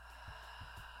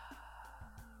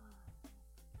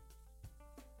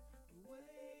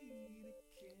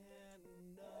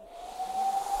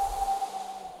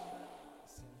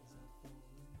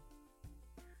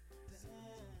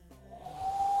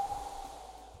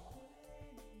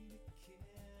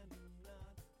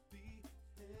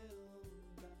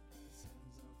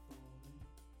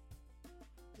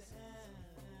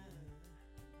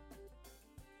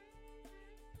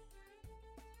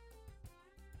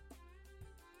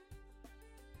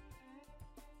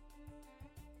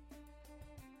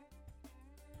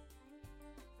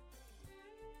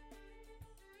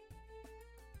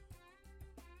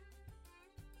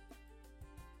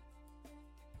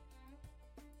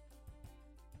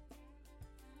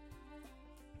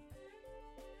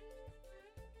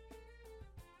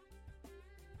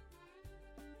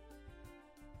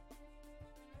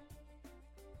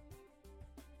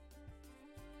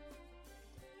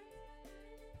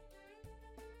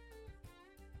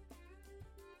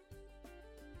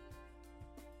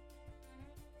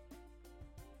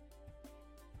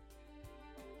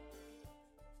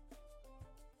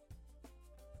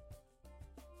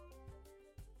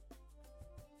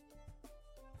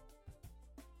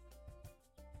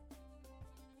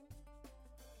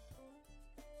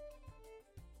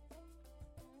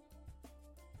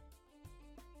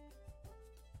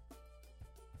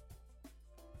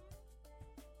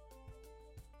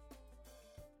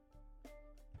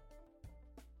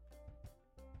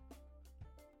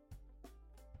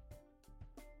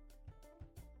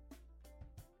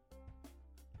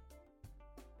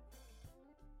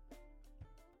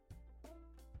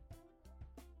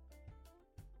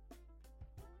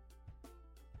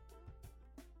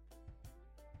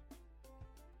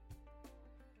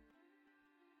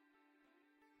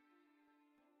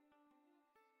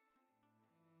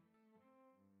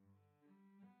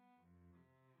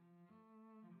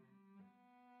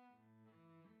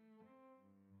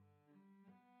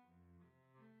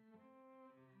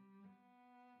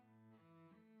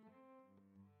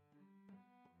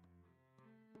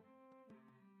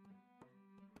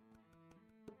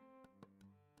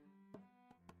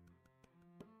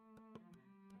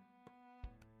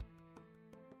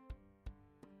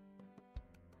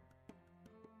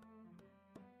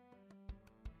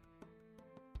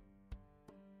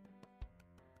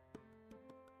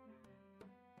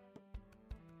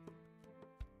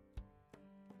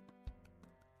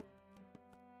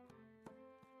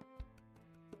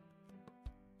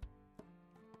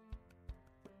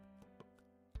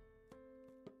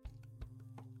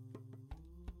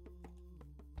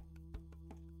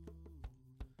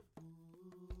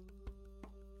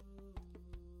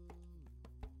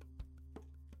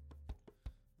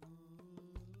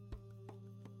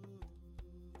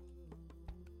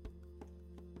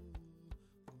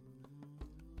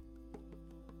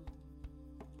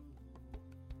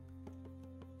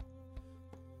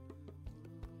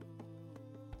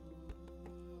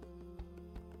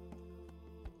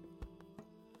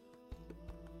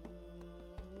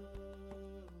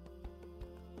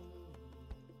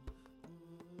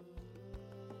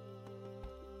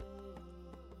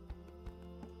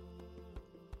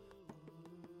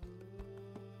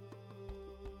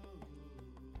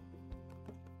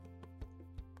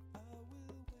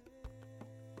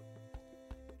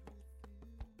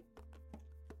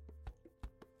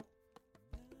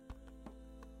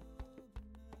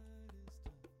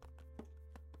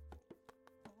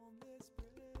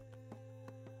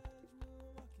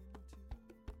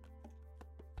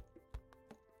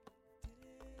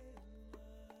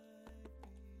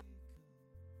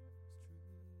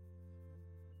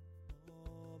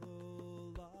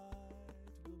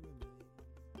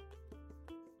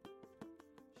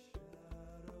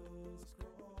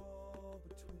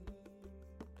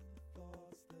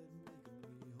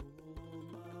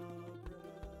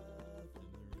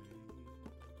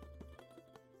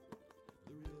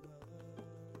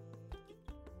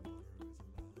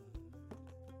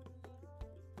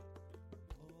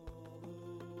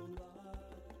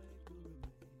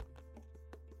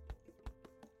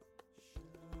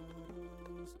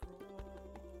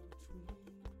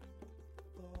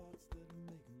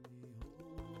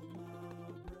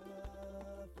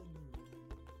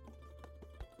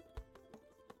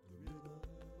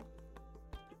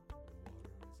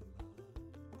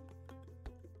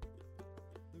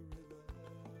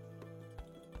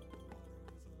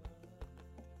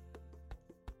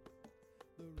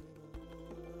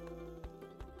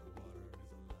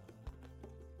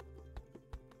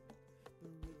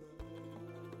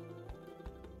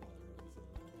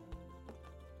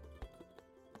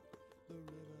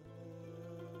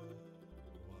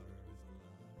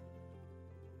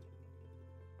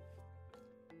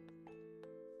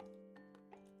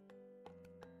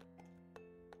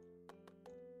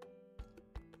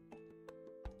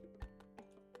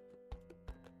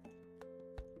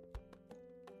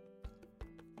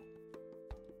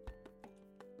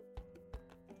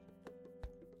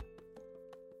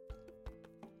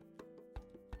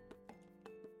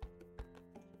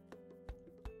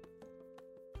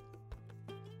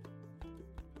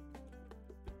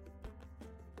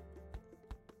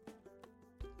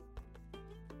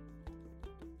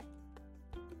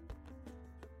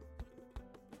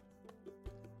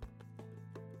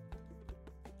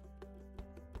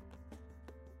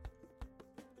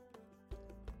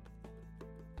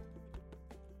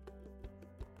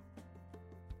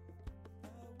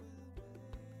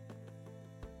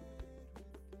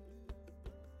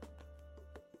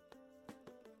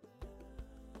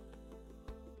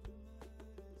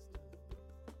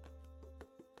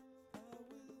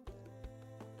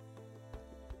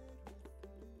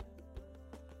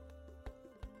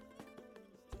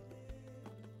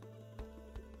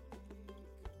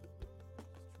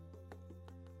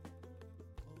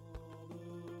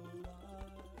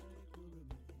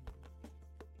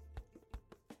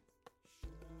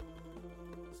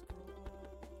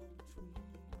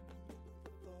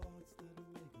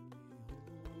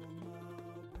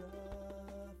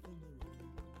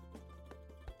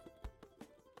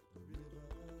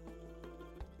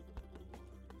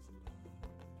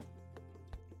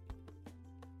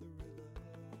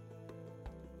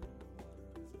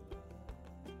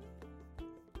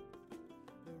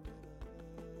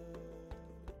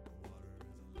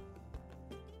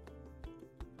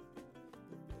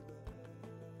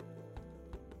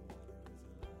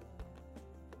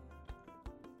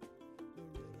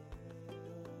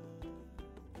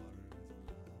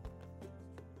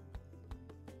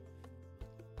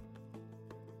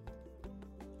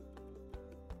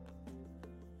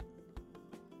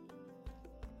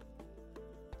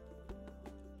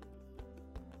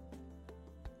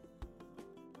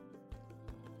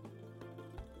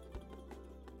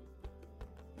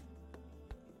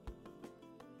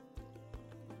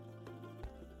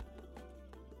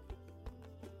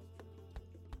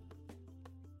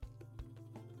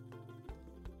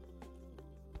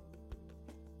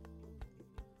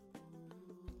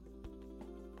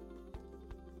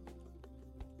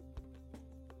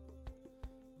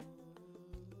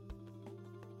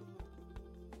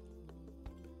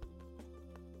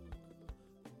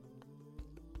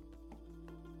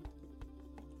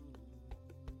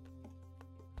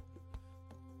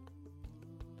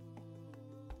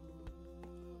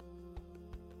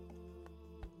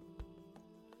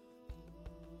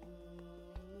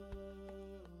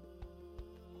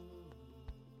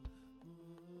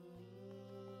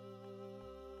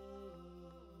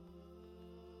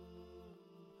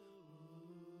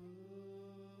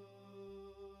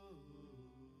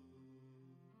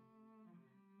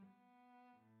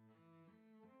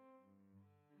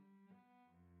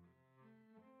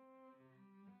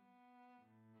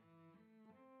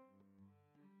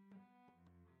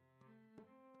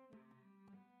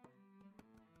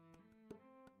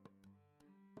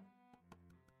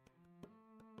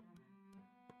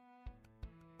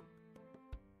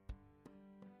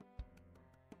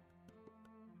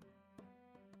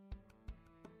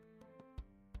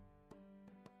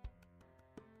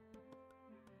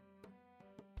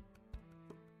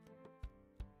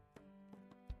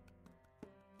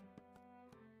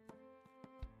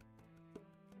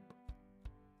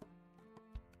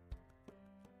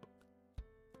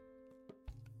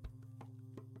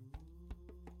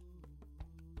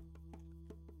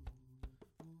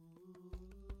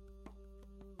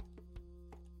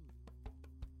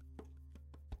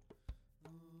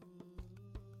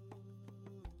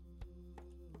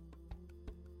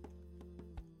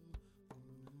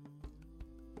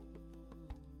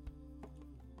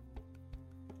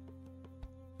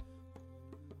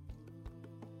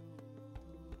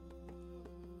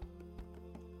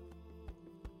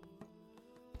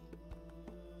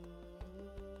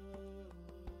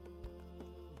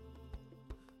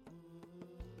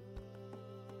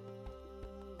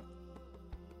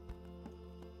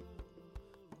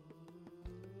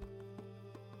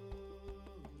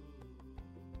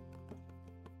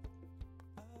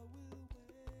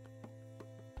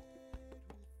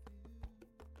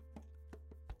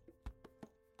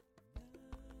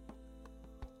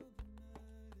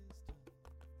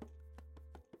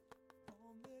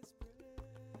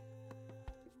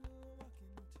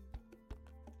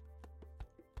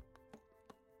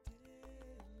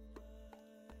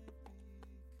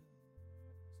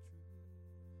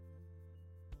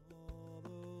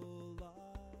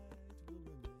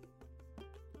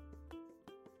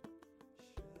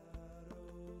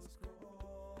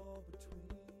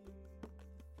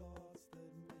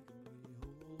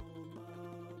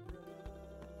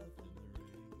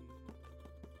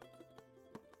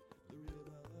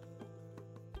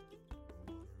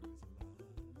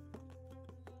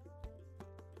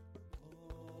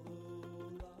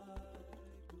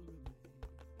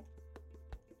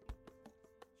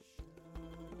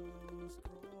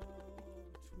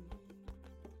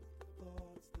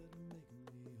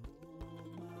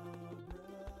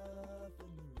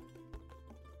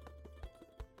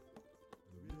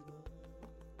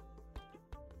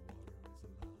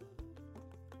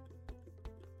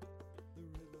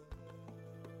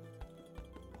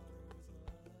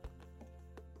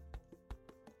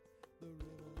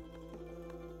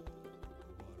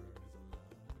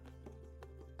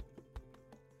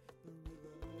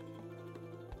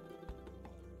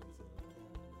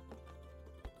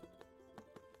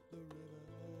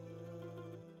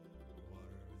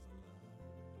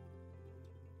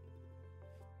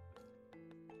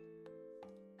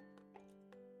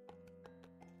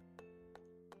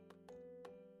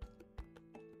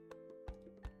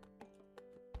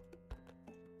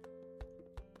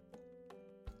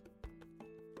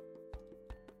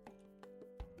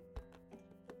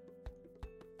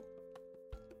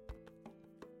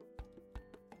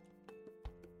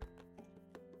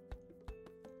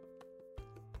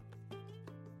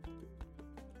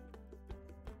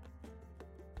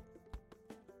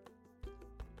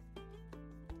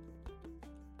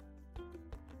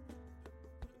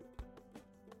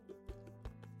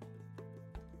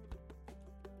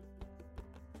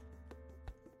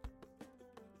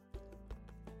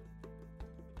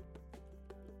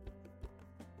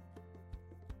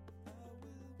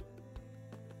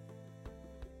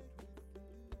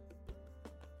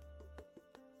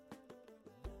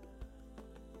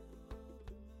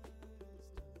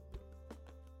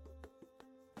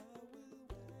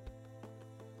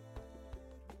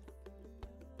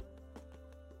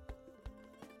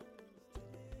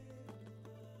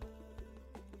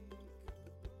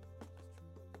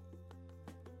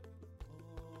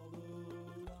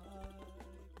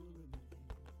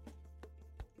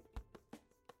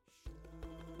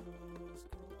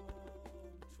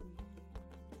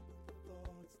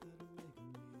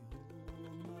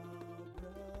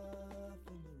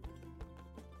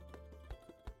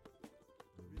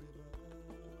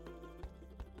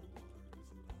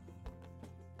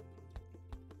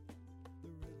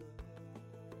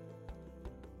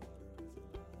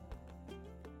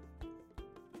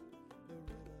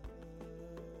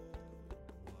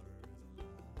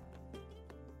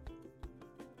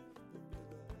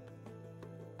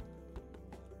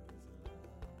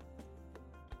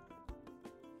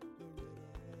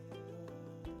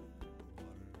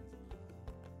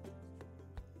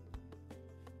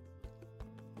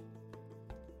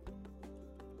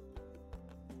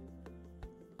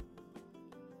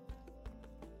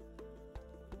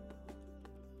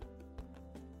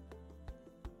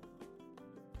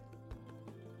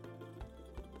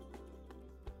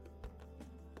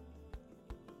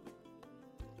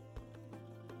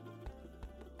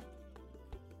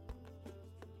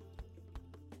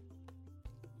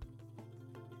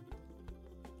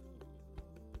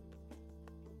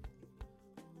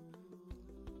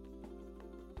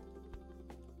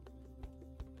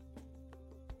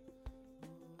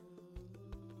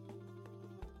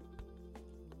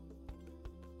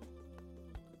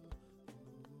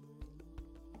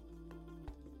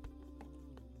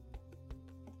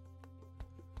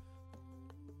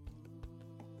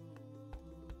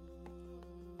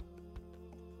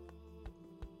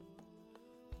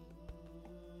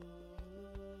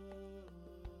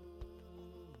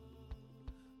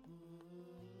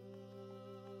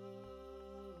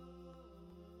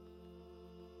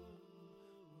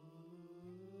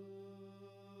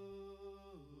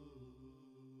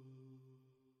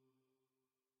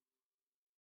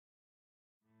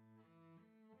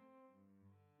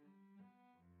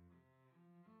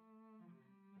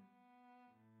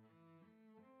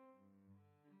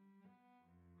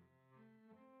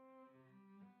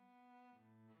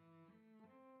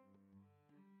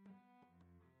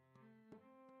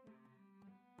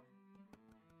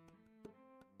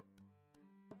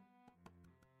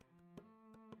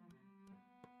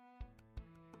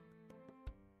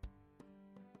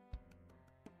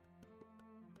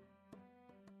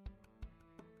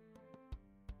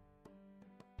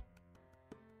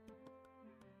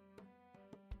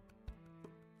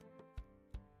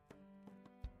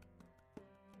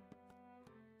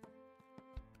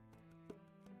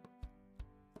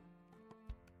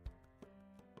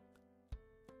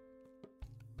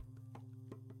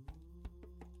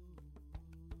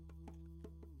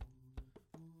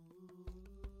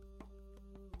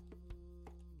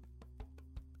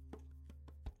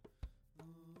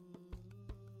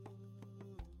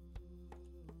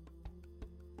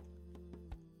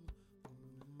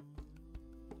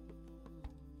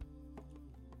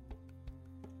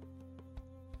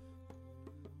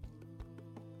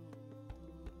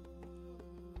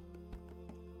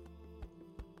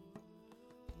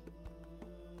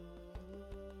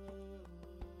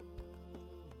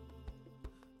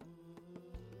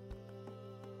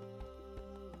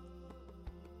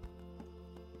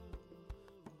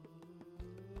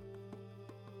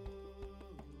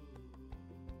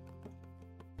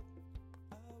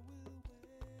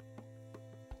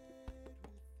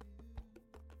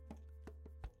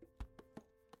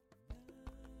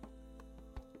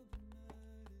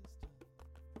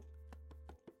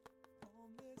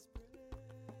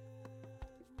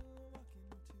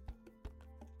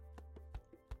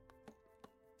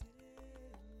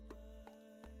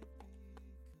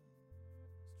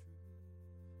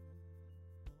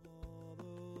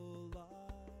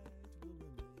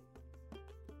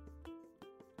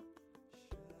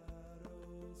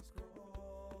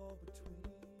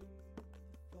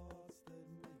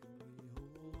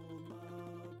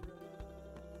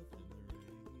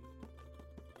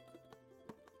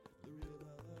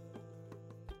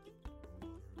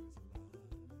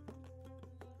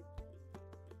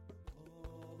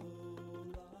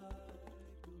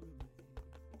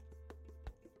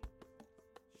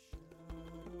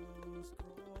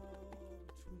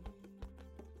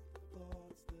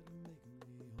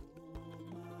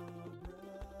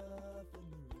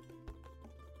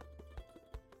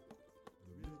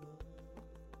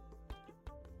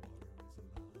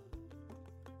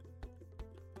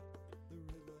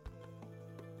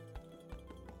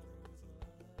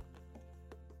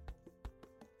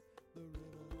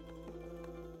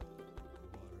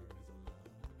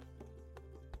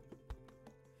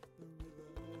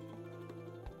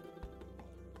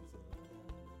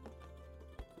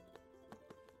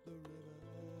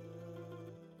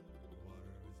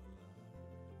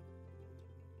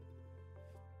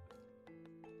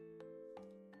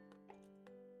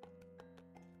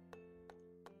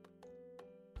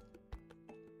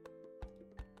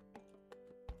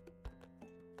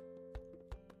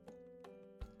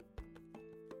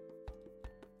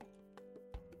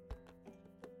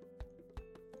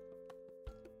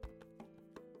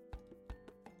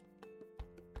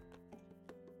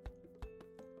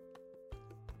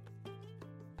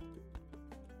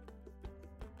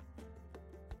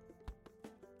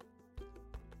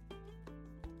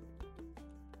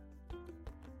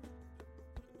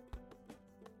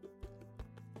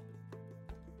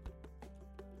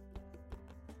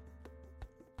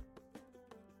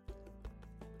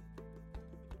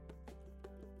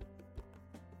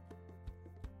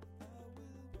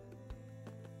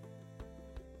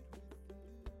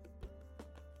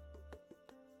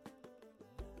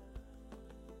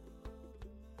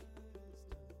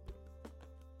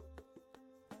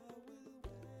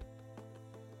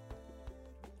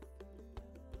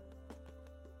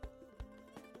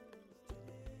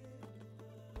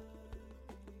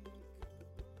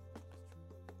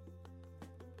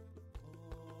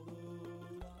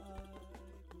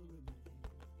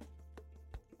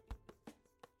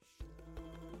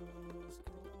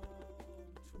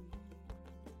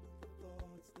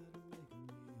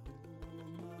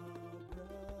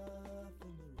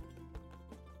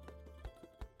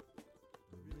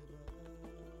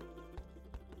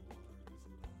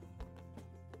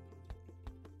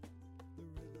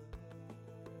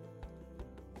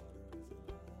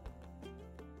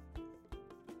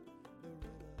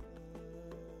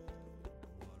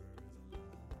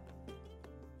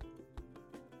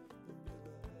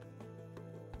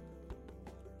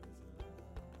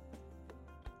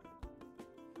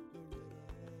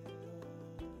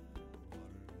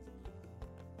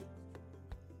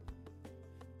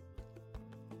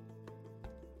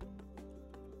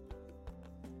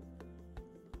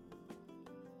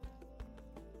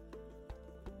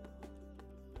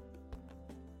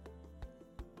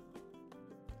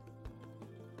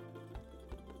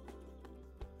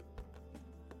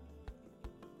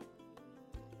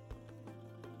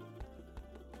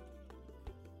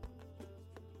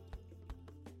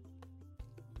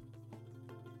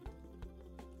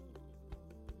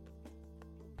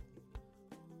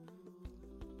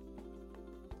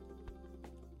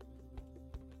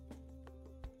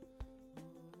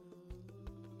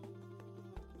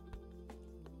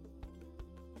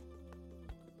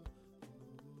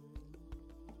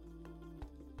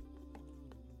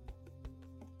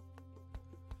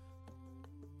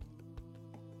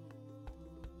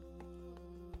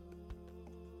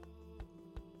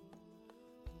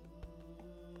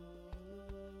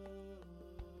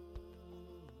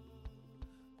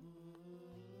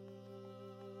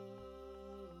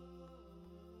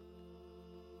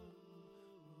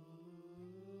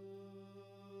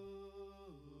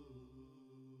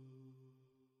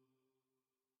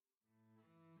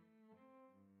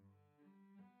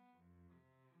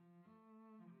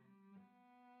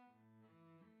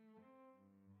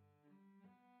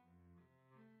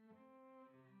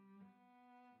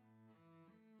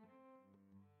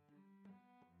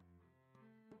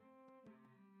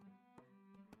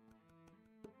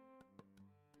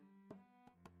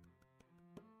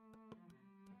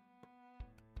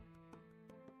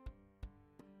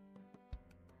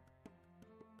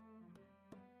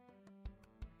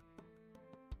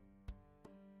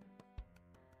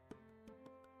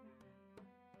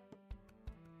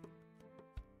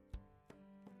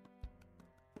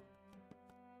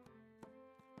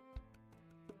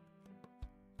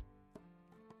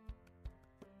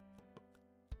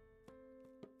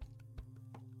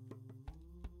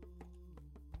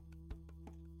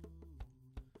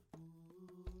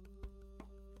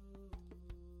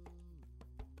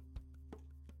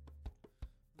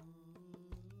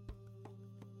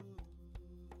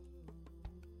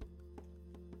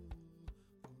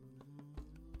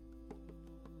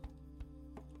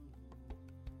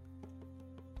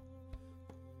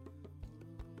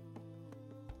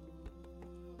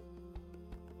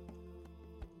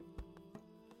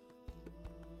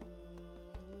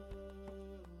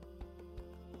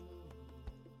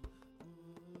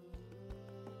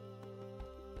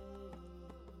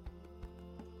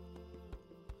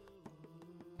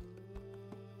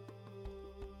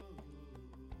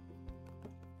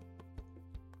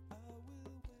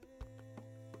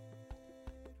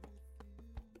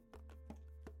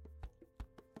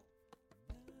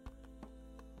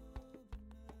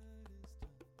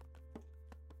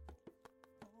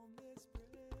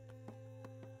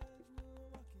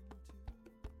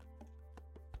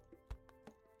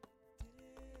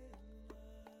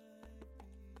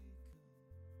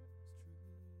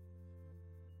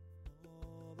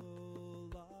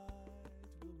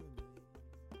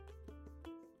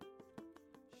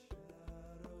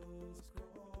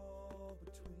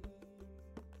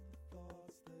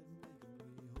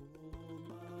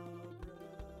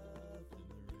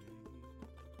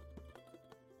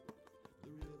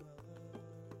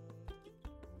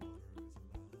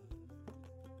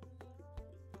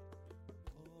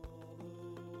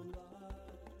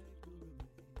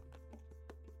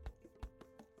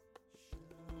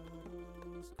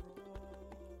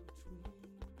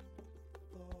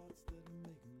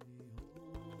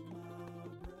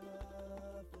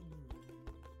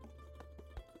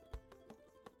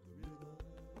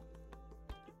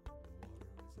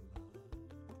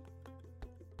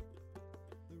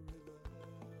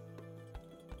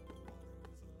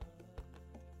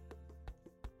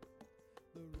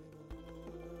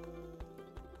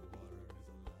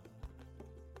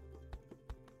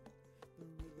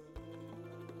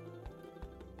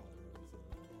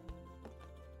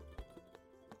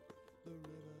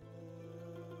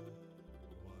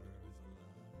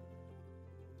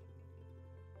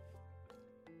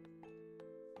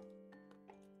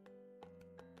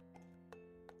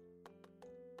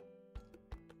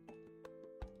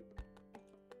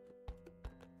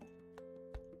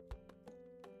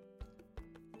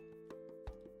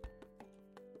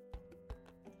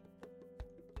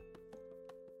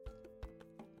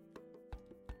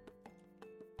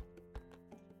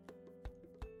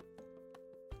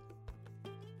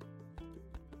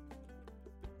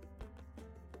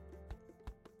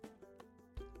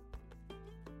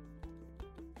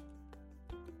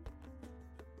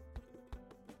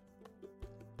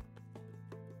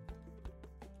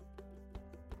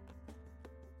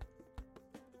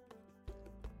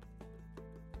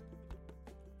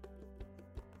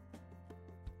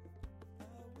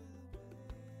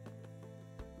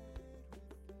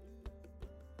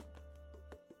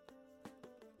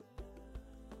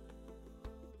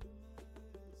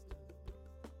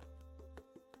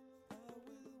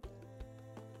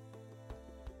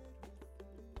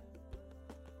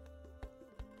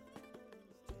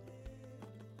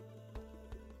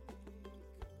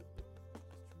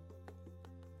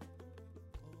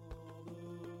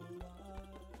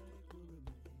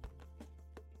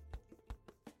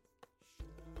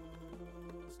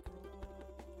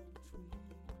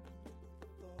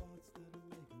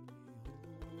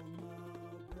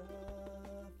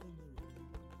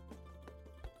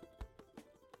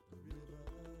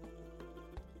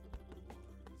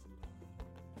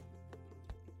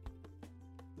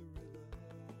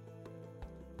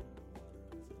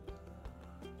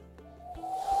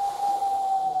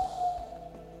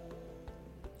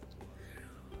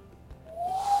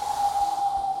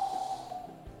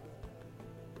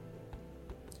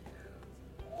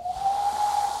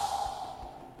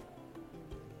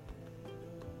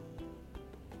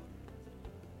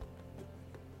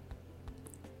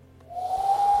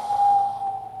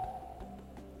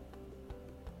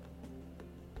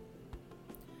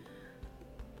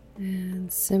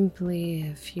 Simply,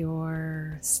 if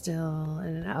you're still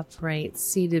in an upright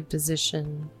seated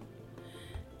position,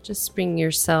 just bring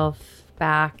yourself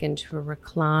back into a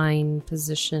reclined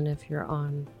position if you're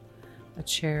on a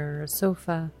chair or a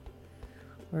sofa,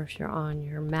 or if you're on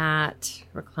your mat,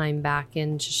 recline back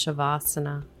into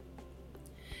Shavasana.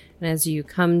 And as you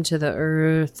come to the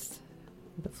earth,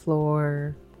 the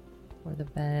floor, or the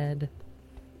bed,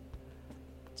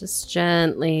 just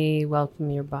gently welcome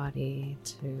your body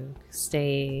to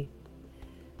stay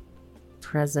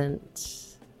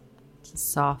present, to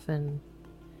soften,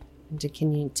 and to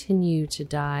continue to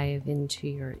dive into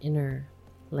your inner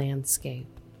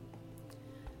landscape.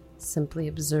 Simply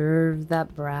observe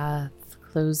that breath,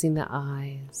 closing the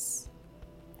eyes,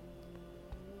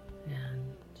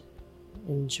 and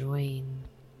enjoying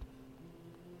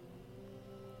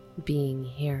being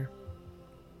here.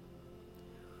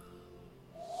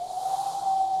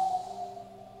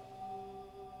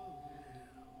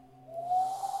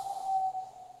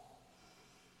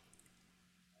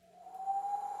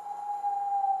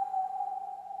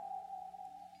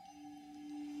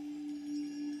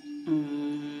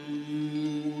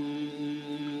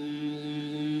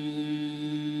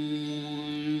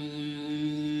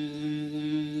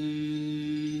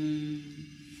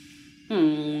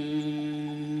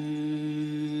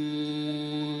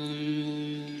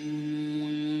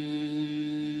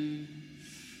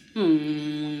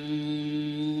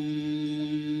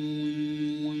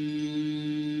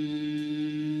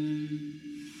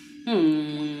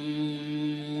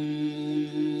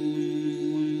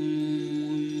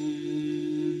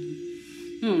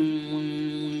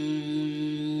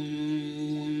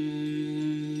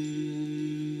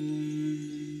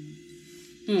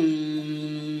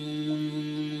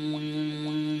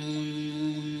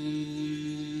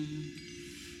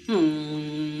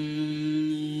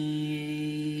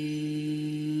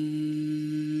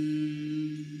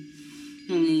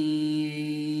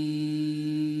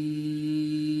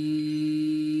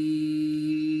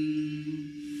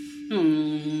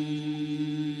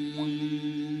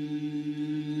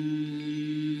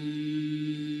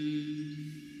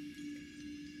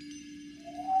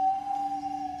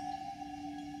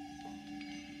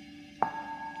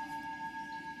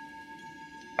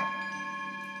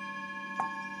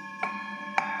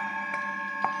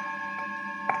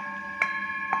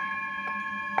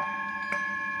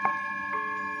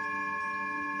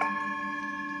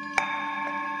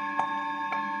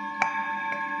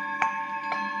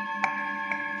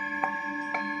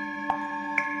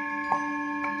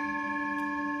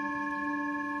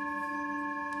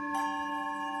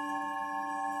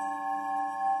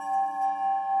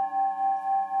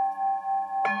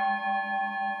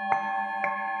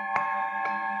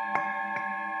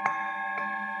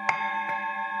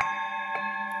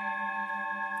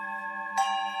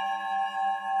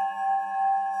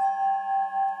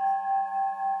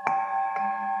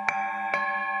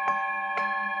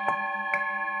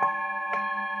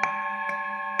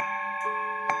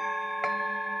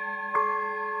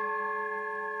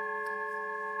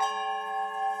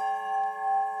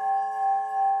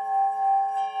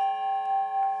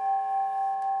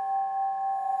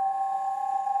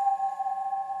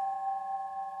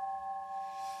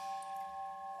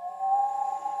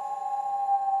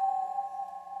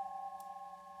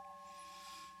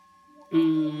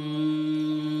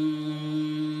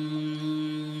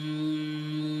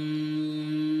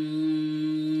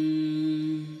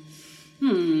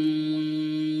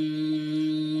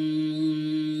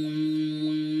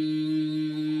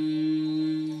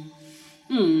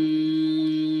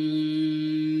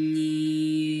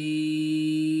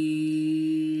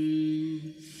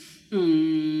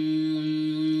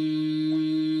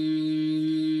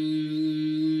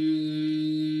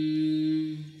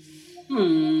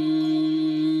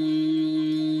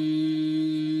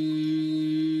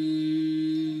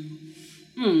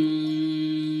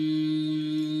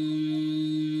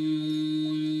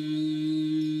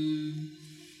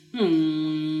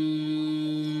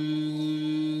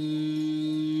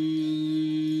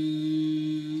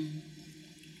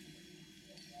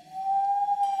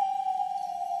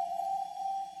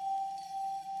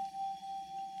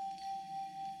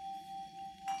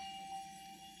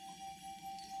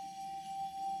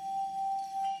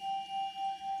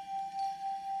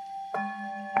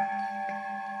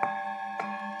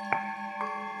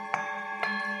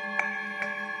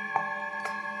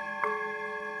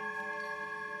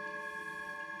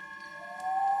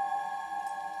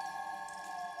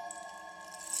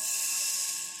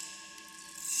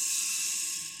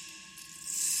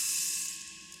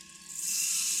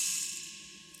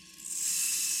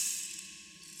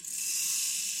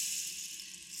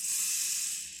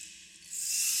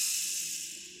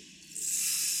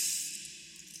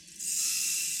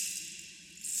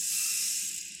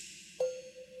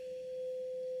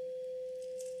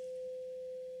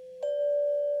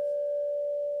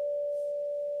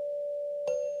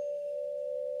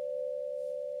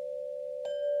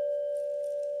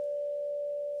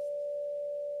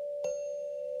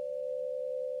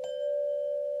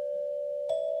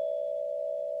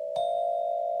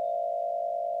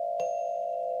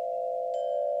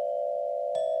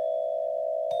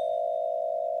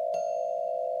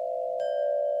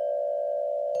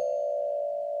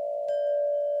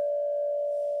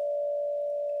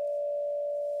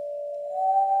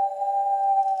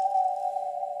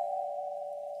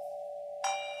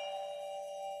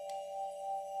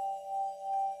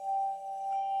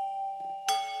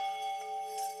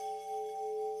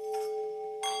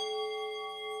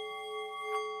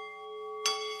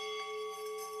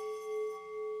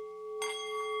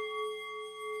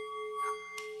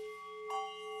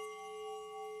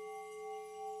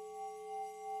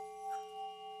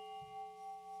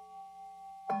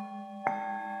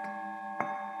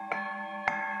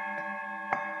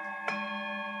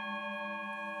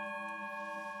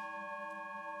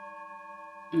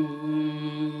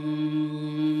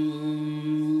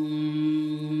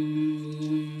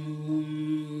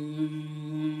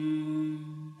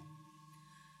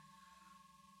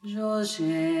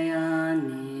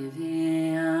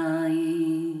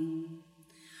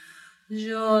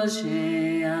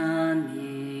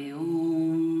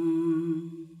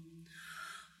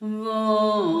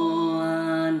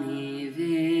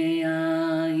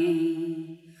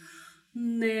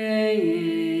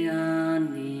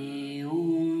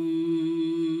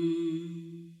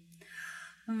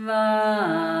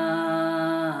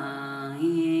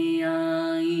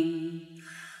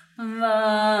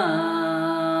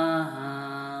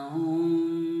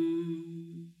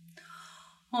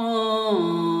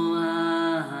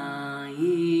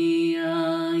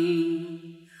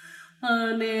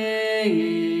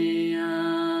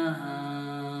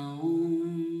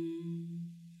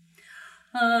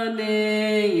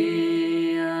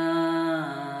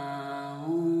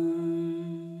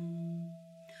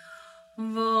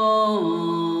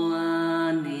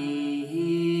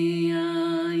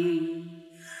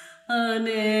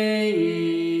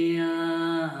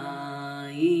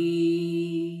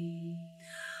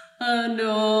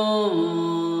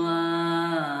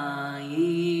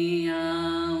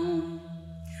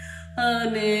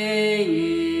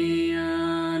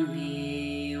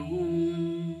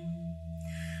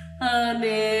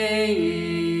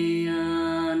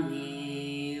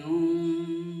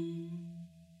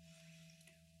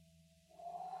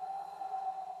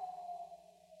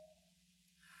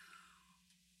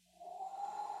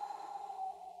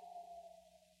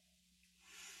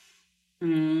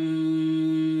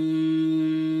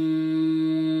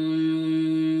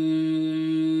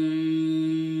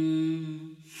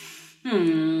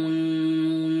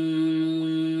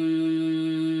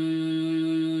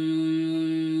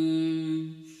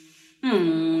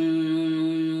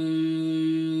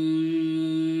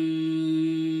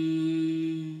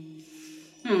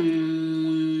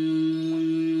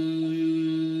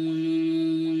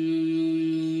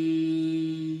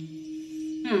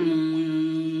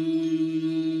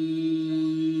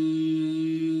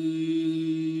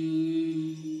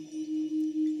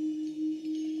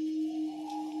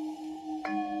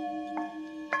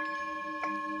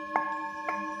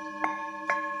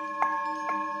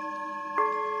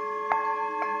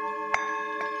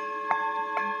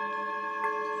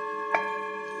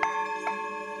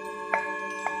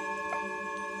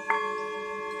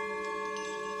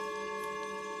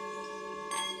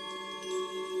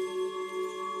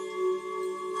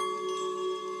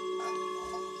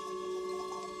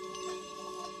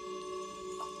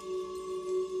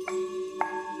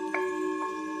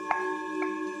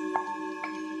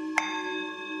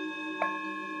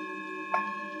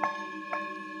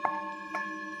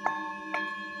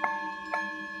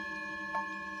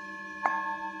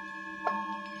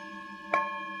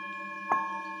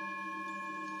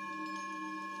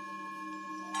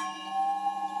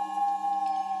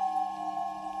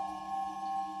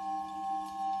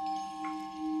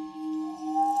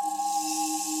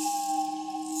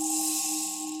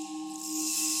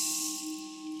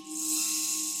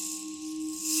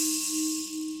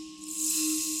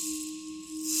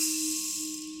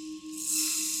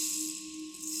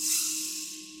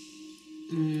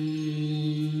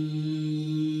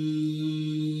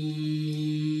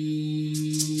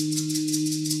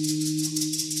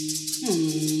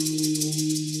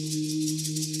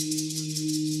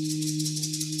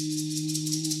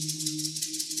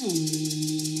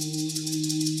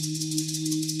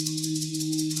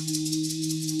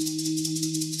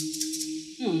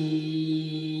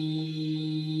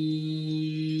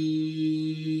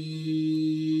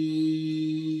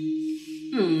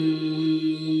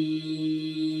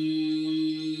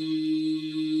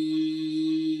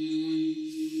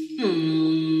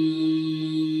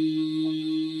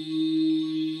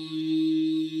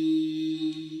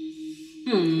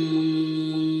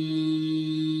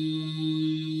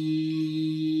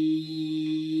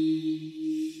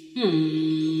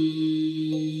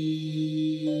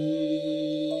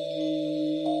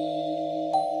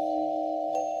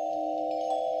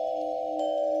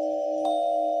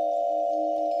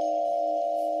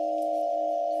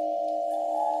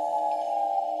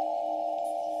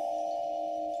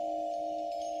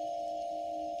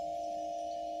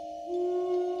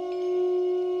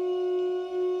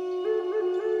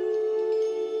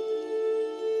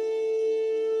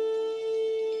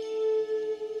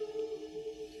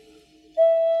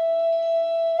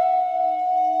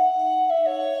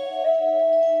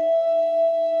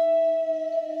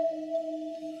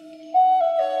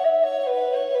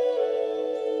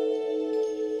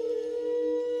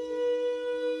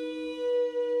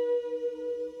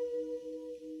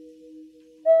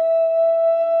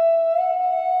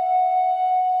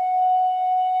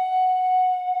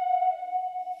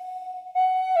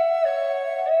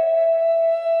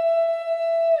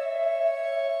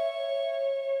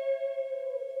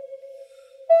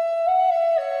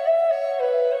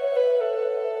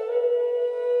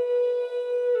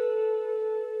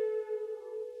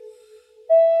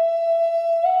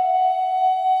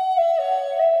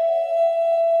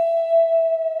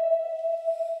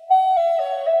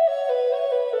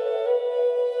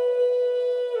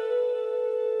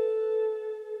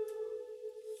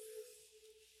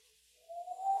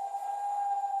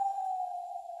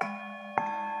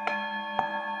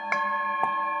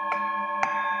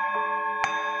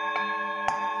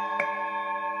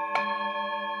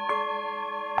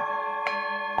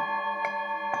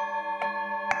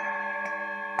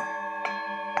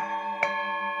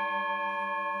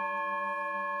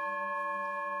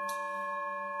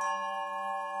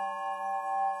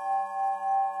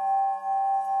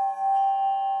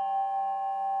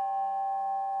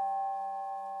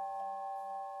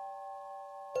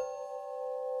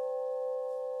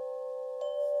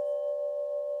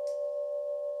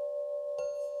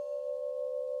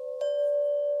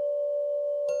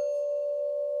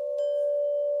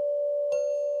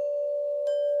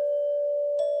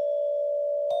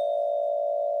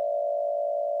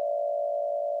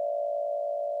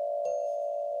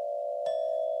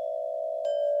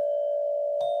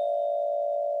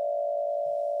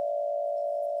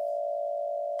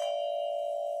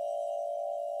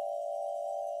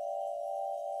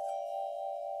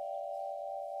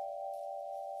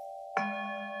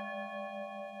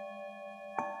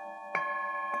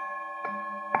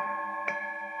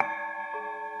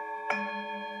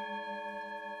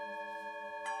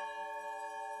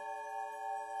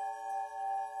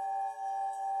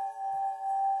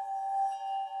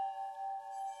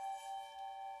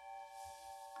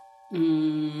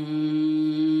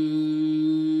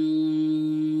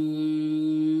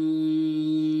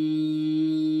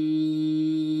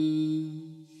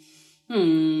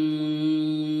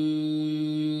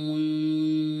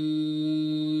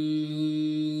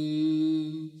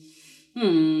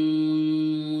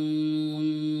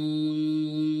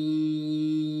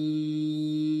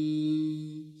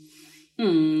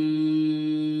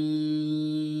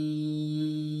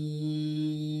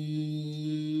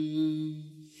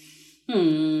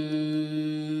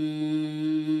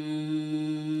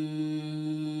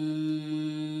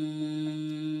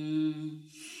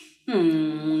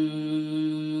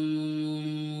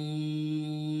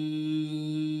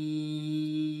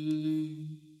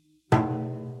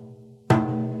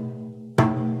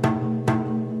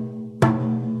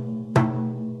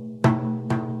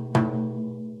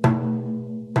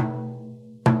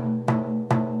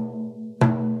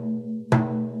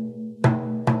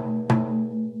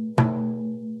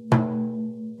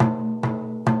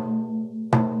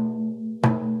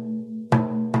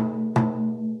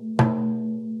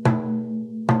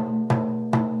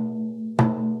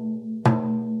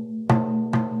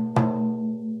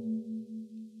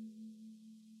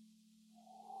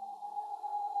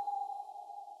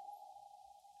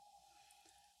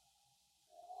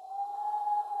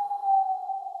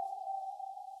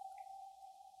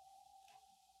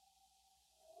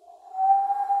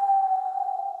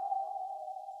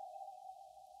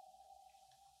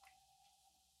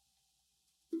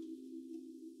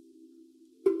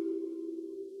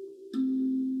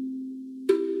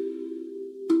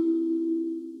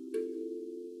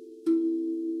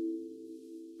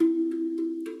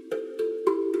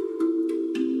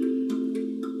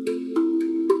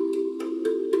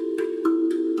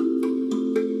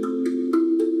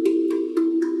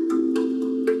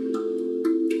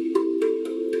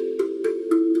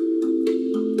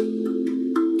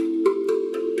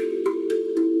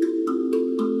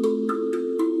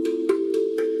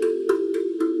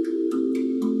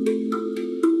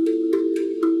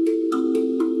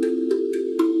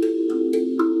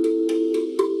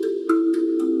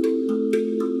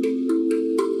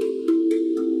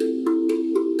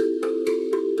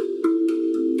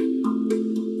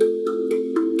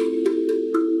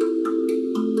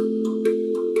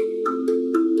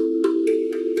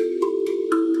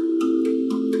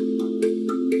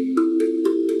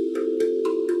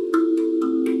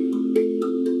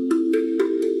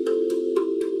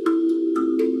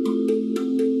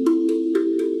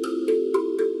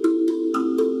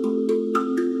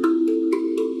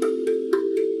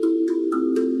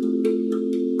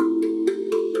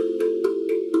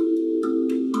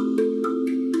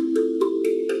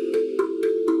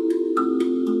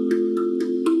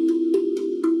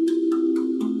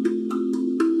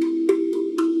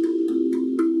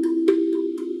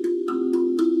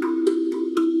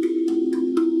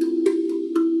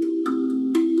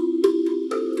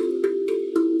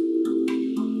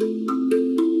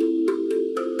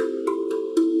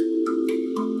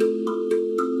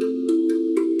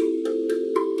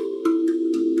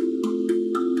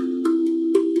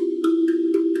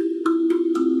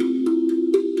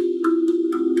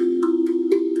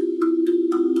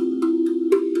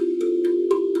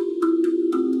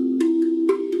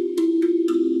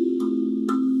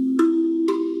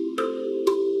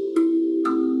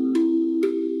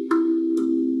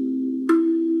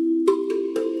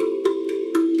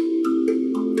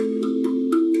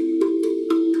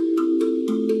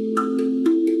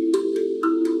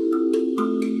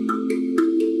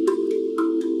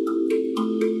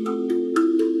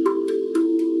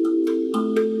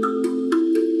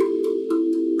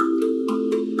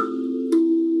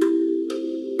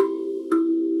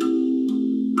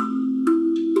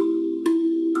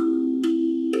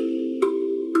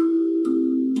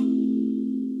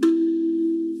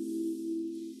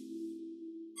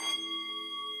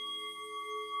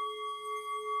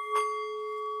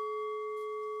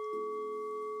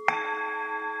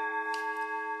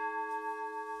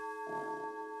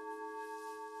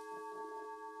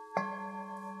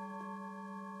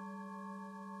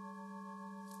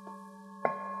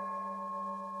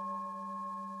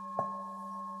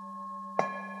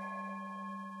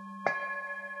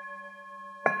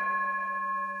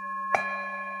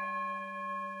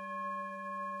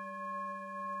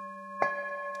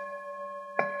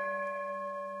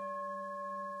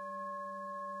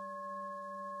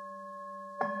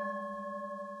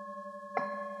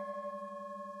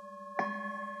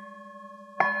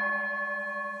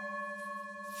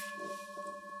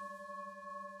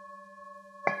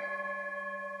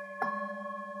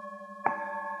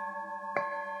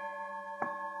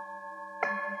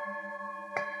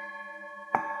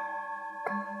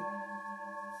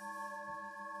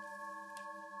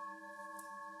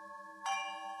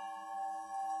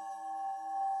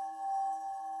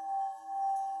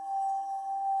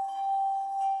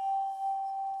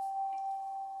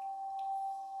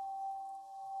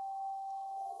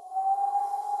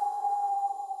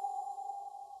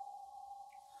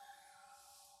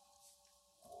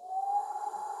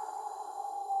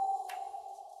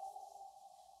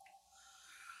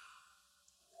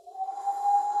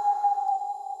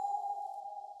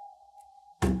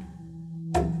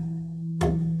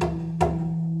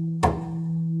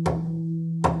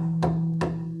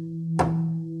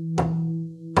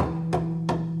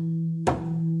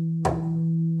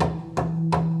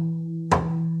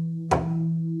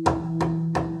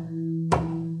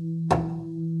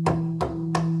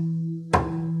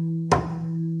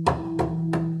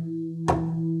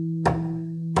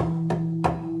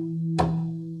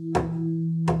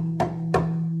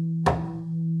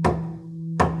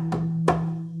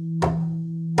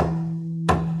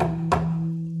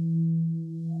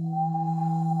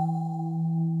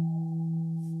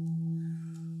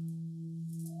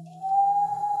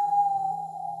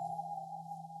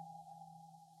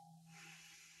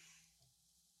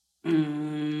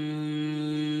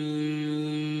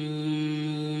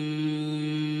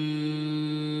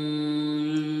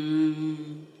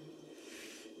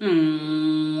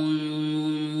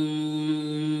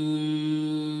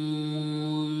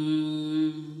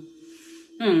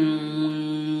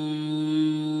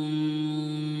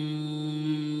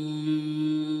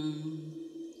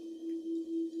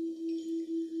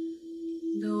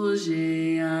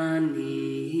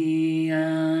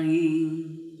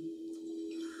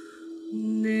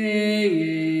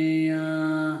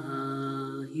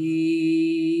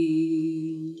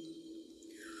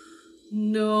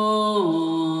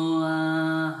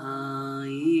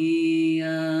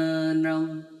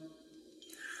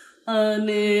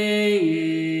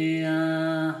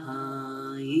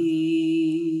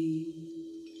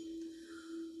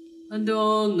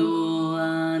 Adono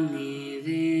ane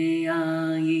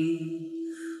ai,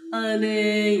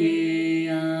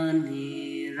 ane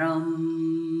ram.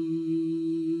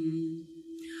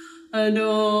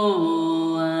 Ado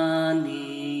ane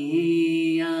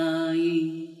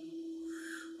ai,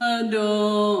 ado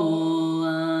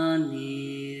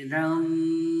ane ram.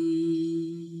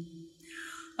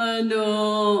 Ado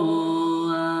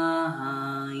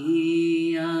ai,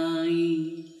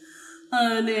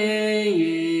 ane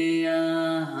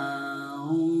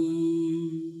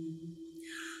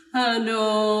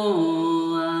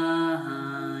Ado ai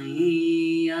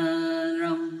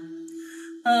ram,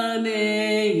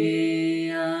 ane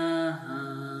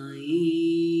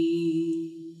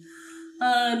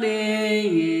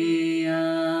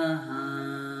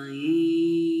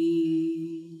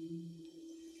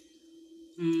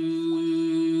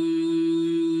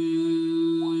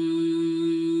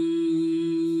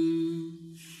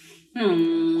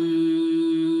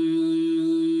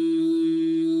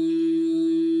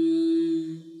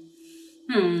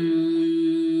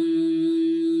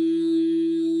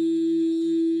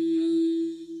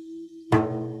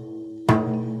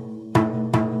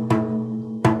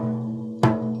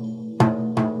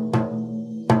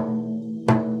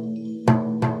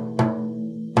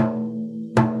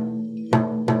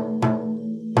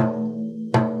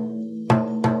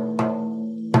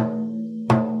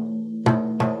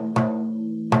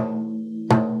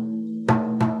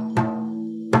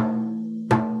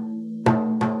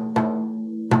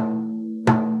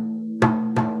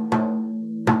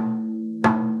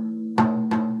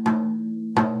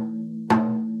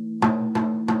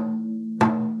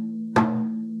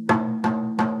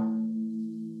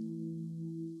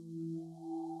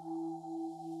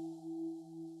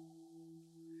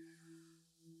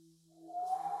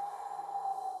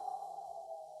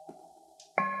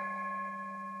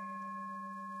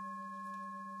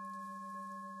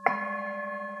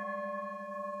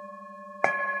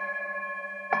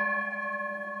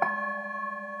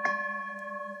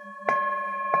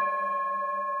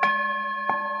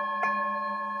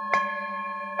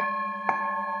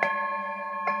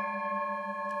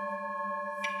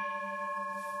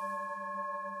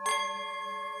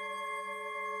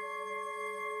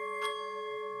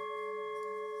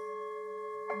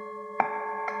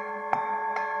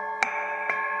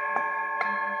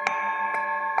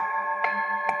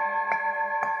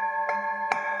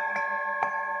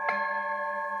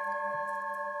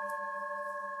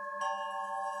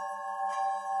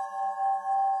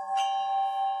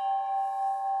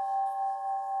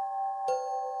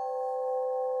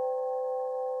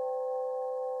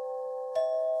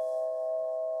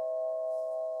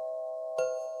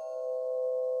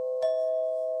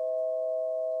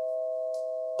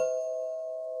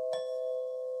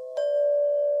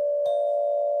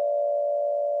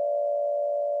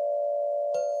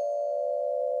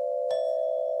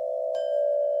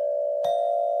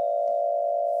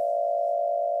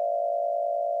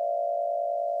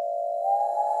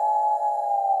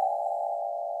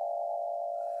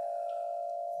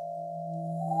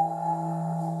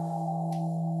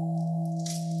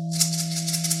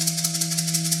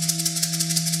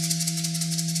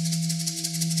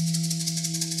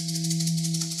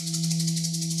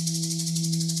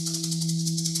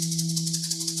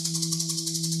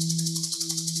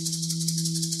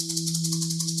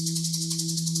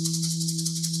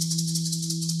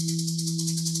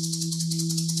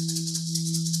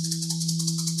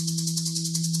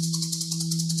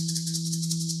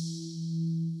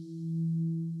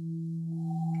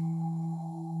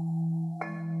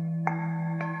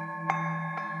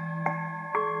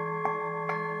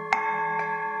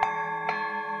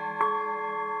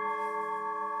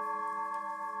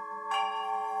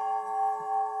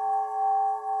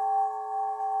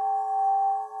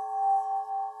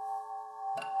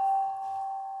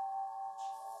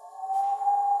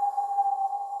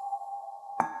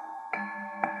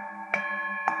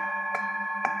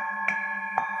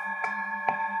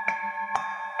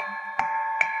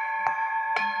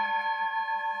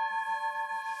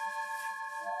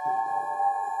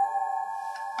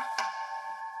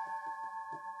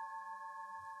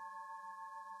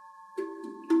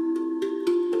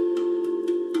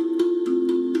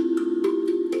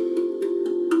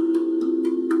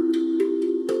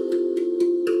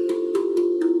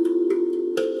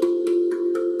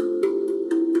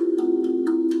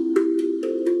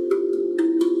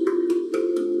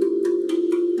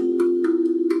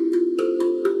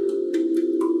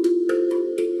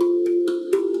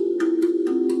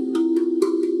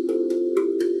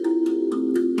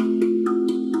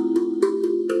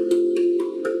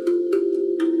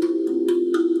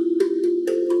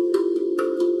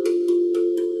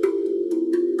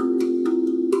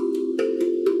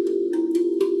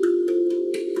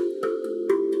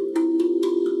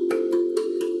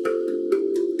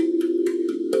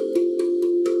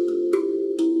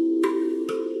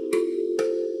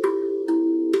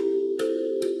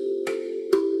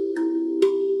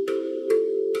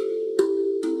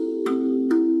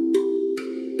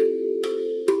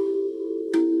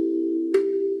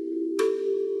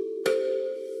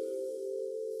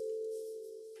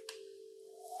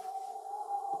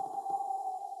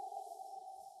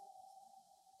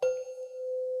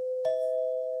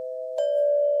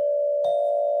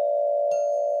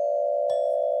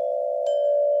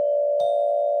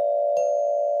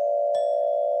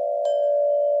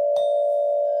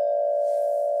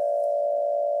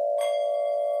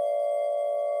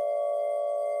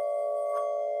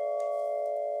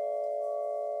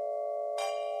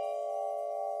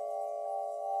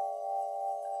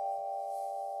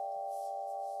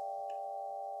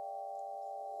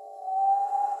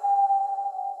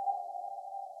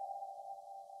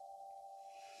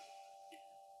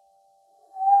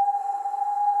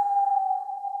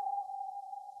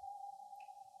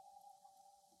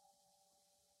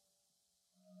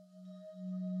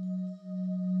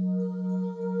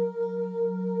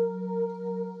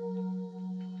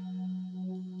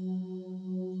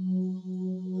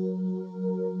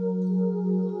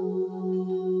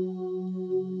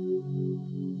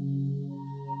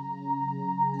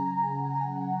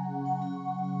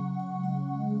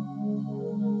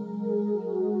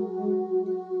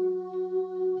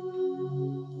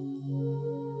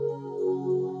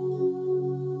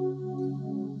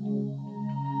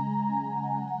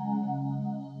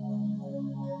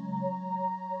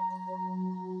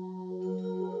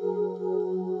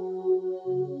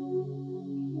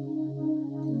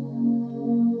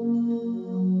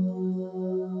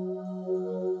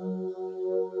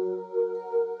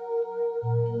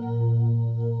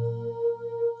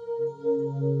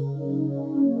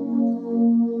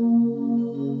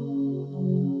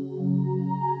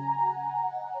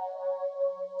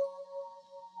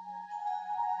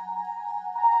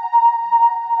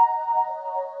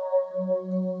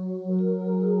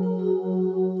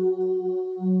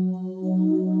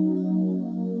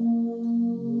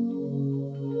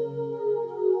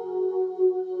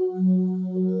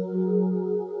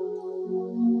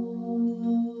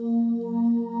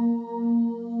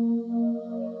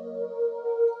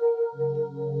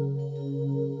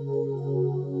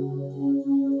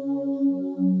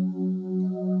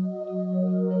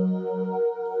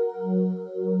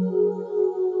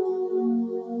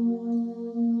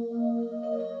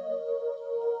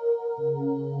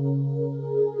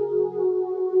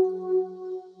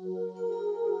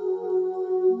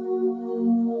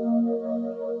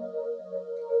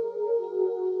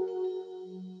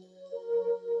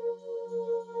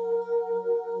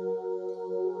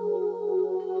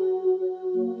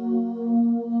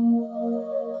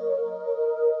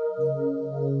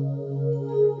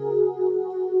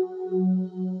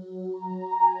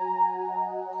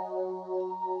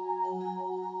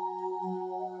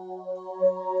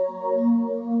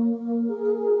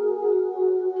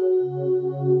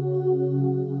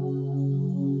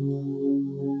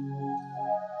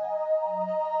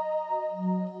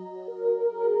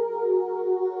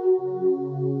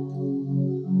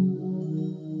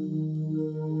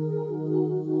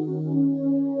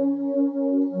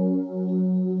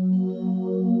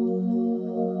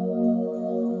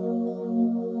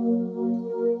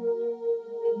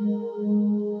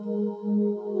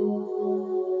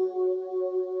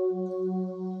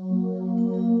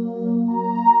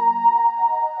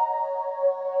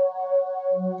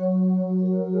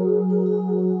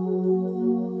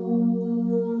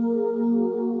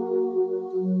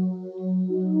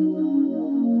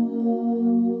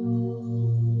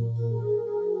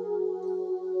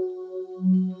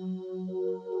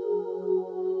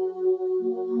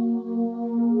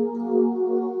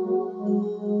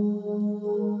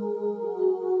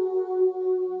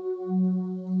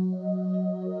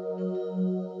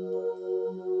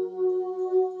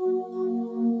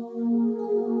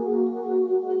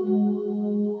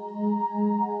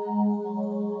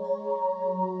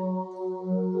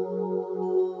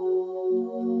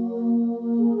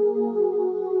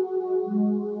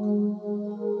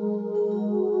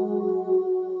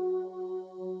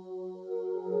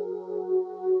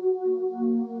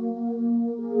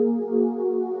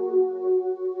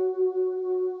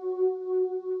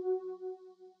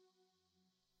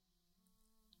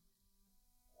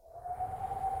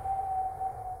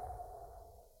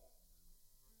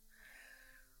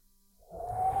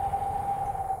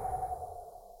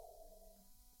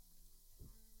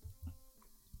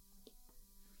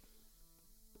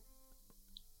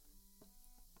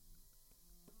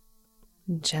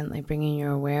Gently bringing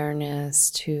your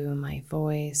awareness to my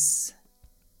voice,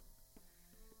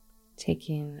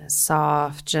 taking a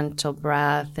soft, gentle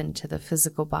breath into the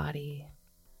physical body,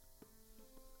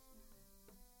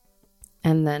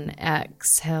 and then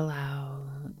exhale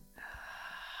out.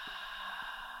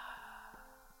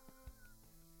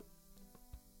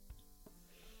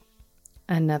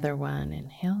 Another one,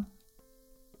 inhale.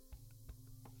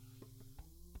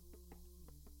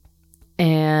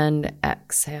 And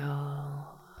exhale.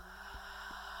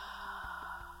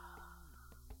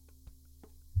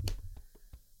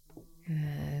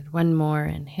 Good. One more,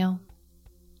 inhale.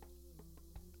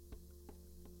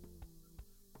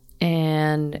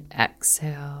 And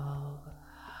exhale.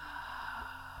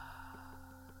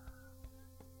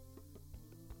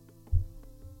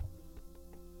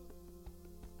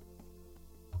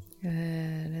 Good.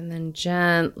 And then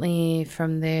gently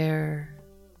from there,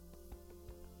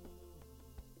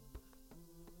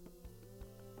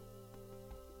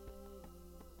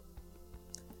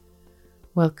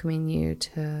 welcoming you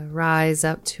to rise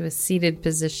up to a seated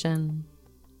position.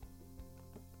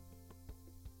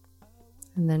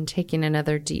 And then taking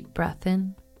another deep breath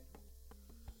in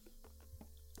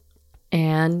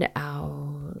and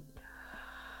out.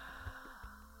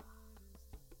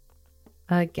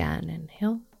 Again,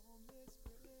 inhale.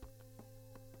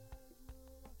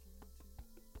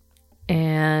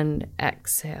 And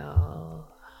exhale.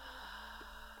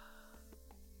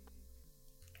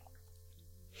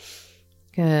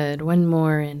 Good. One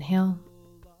more, inhale.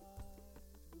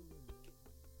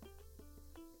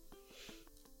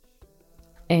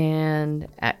 And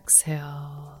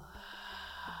exhale.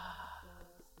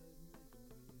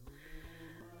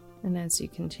 And as you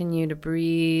continue to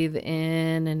breathe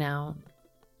in and out,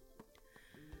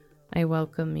 I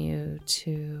welcome you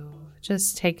to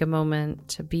just take a moment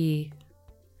to be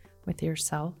with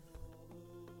yourself.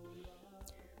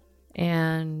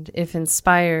 And if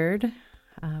inspired,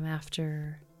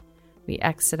 after we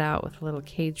exit out with a little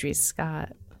Kadri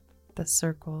Scott, the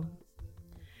circle,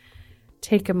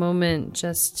 take a moment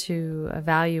just to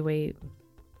evaluate,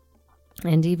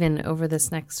 and even over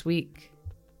this next week,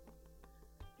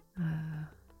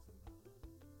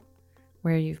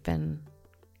 where you've been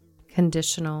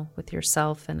conditional with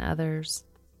yourself and others,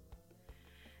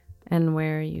 and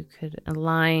where you could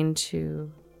align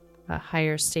to a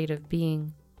higher state of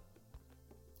being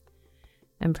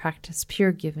and practice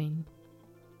pure giving,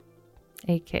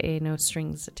 aka no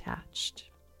strings attached.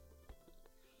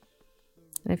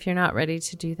 And if you're not ready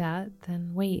to do that,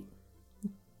 then wait.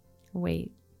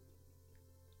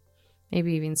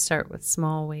 Maybe even start with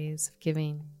small ways of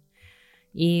giving.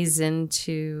 Ease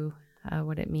into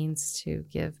what it means to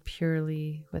give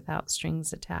purely without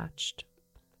strings attached.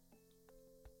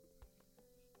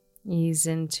 Ease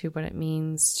into what it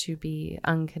means to be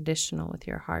unconditional with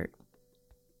your heart.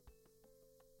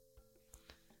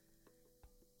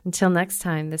 Until next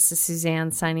time, this is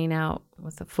Suzanne signing out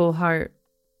with a full heart,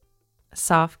 a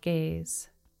soft gaze,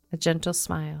 a gentle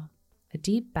smile, a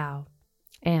deep bow,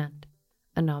 and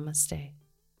a namaste.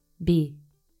 Be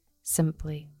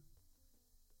simply.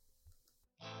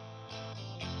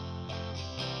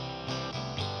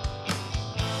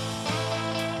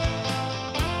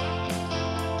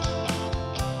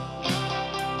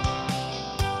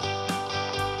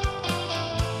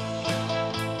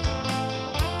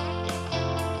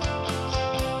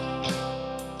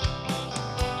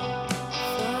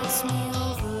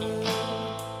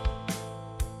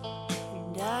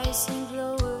 Seems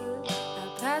lower,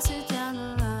 I pass it down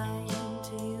the line.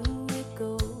 To you it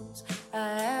goes.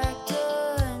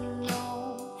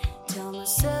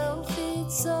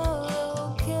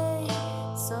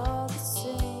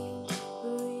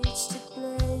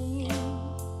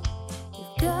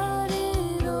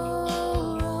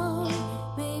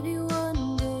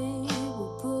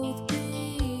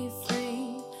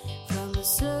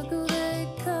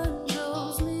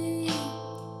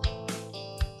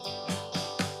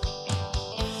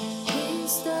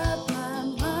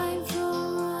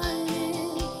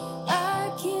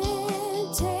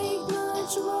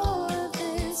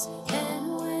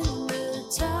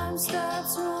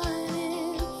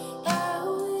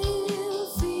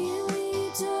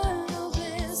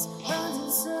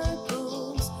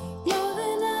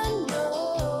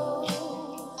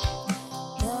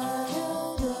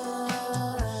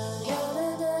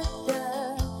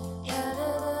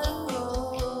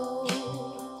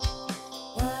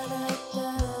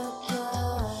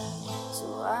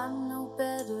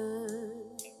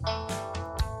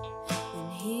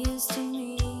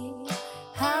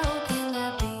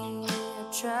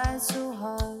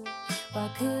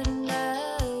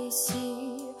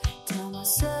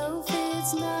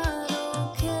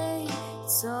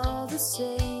 the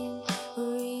same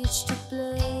or each to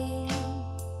blame.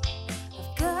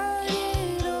 I've got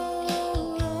it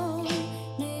all wrong.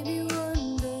 Maybe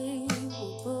one day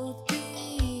we'll both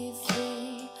be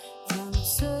free from the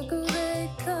circle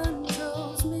that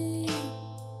controls me.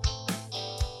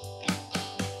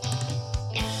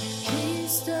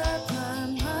 Please stop my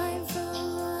mind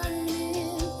from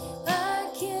running. I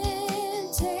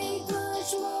can't take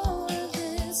much more of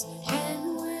this.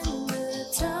 And when the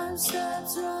time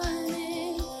stops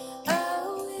running, I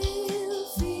will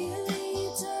feel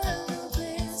eternal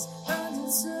bliss.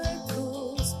 Running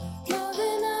circles more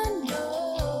than I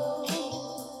know.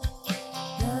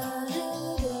 Da da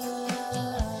da da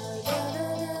da da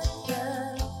da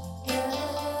da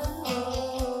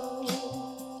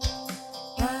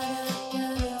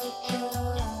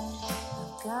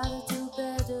I've gotta do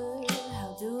better.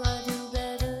 How do I do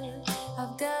better?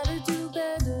 I've gotta do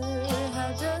better.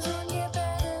 How does one get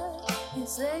better?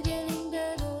 Is there getting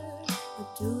better? Or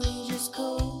do we just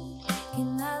cope?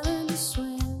 Can I learn to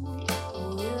swim? Or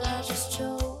will I just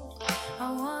choke?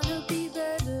 I wanna be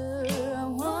better. I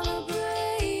wanna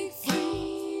break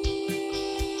free.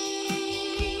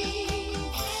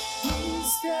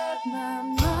 Please stop my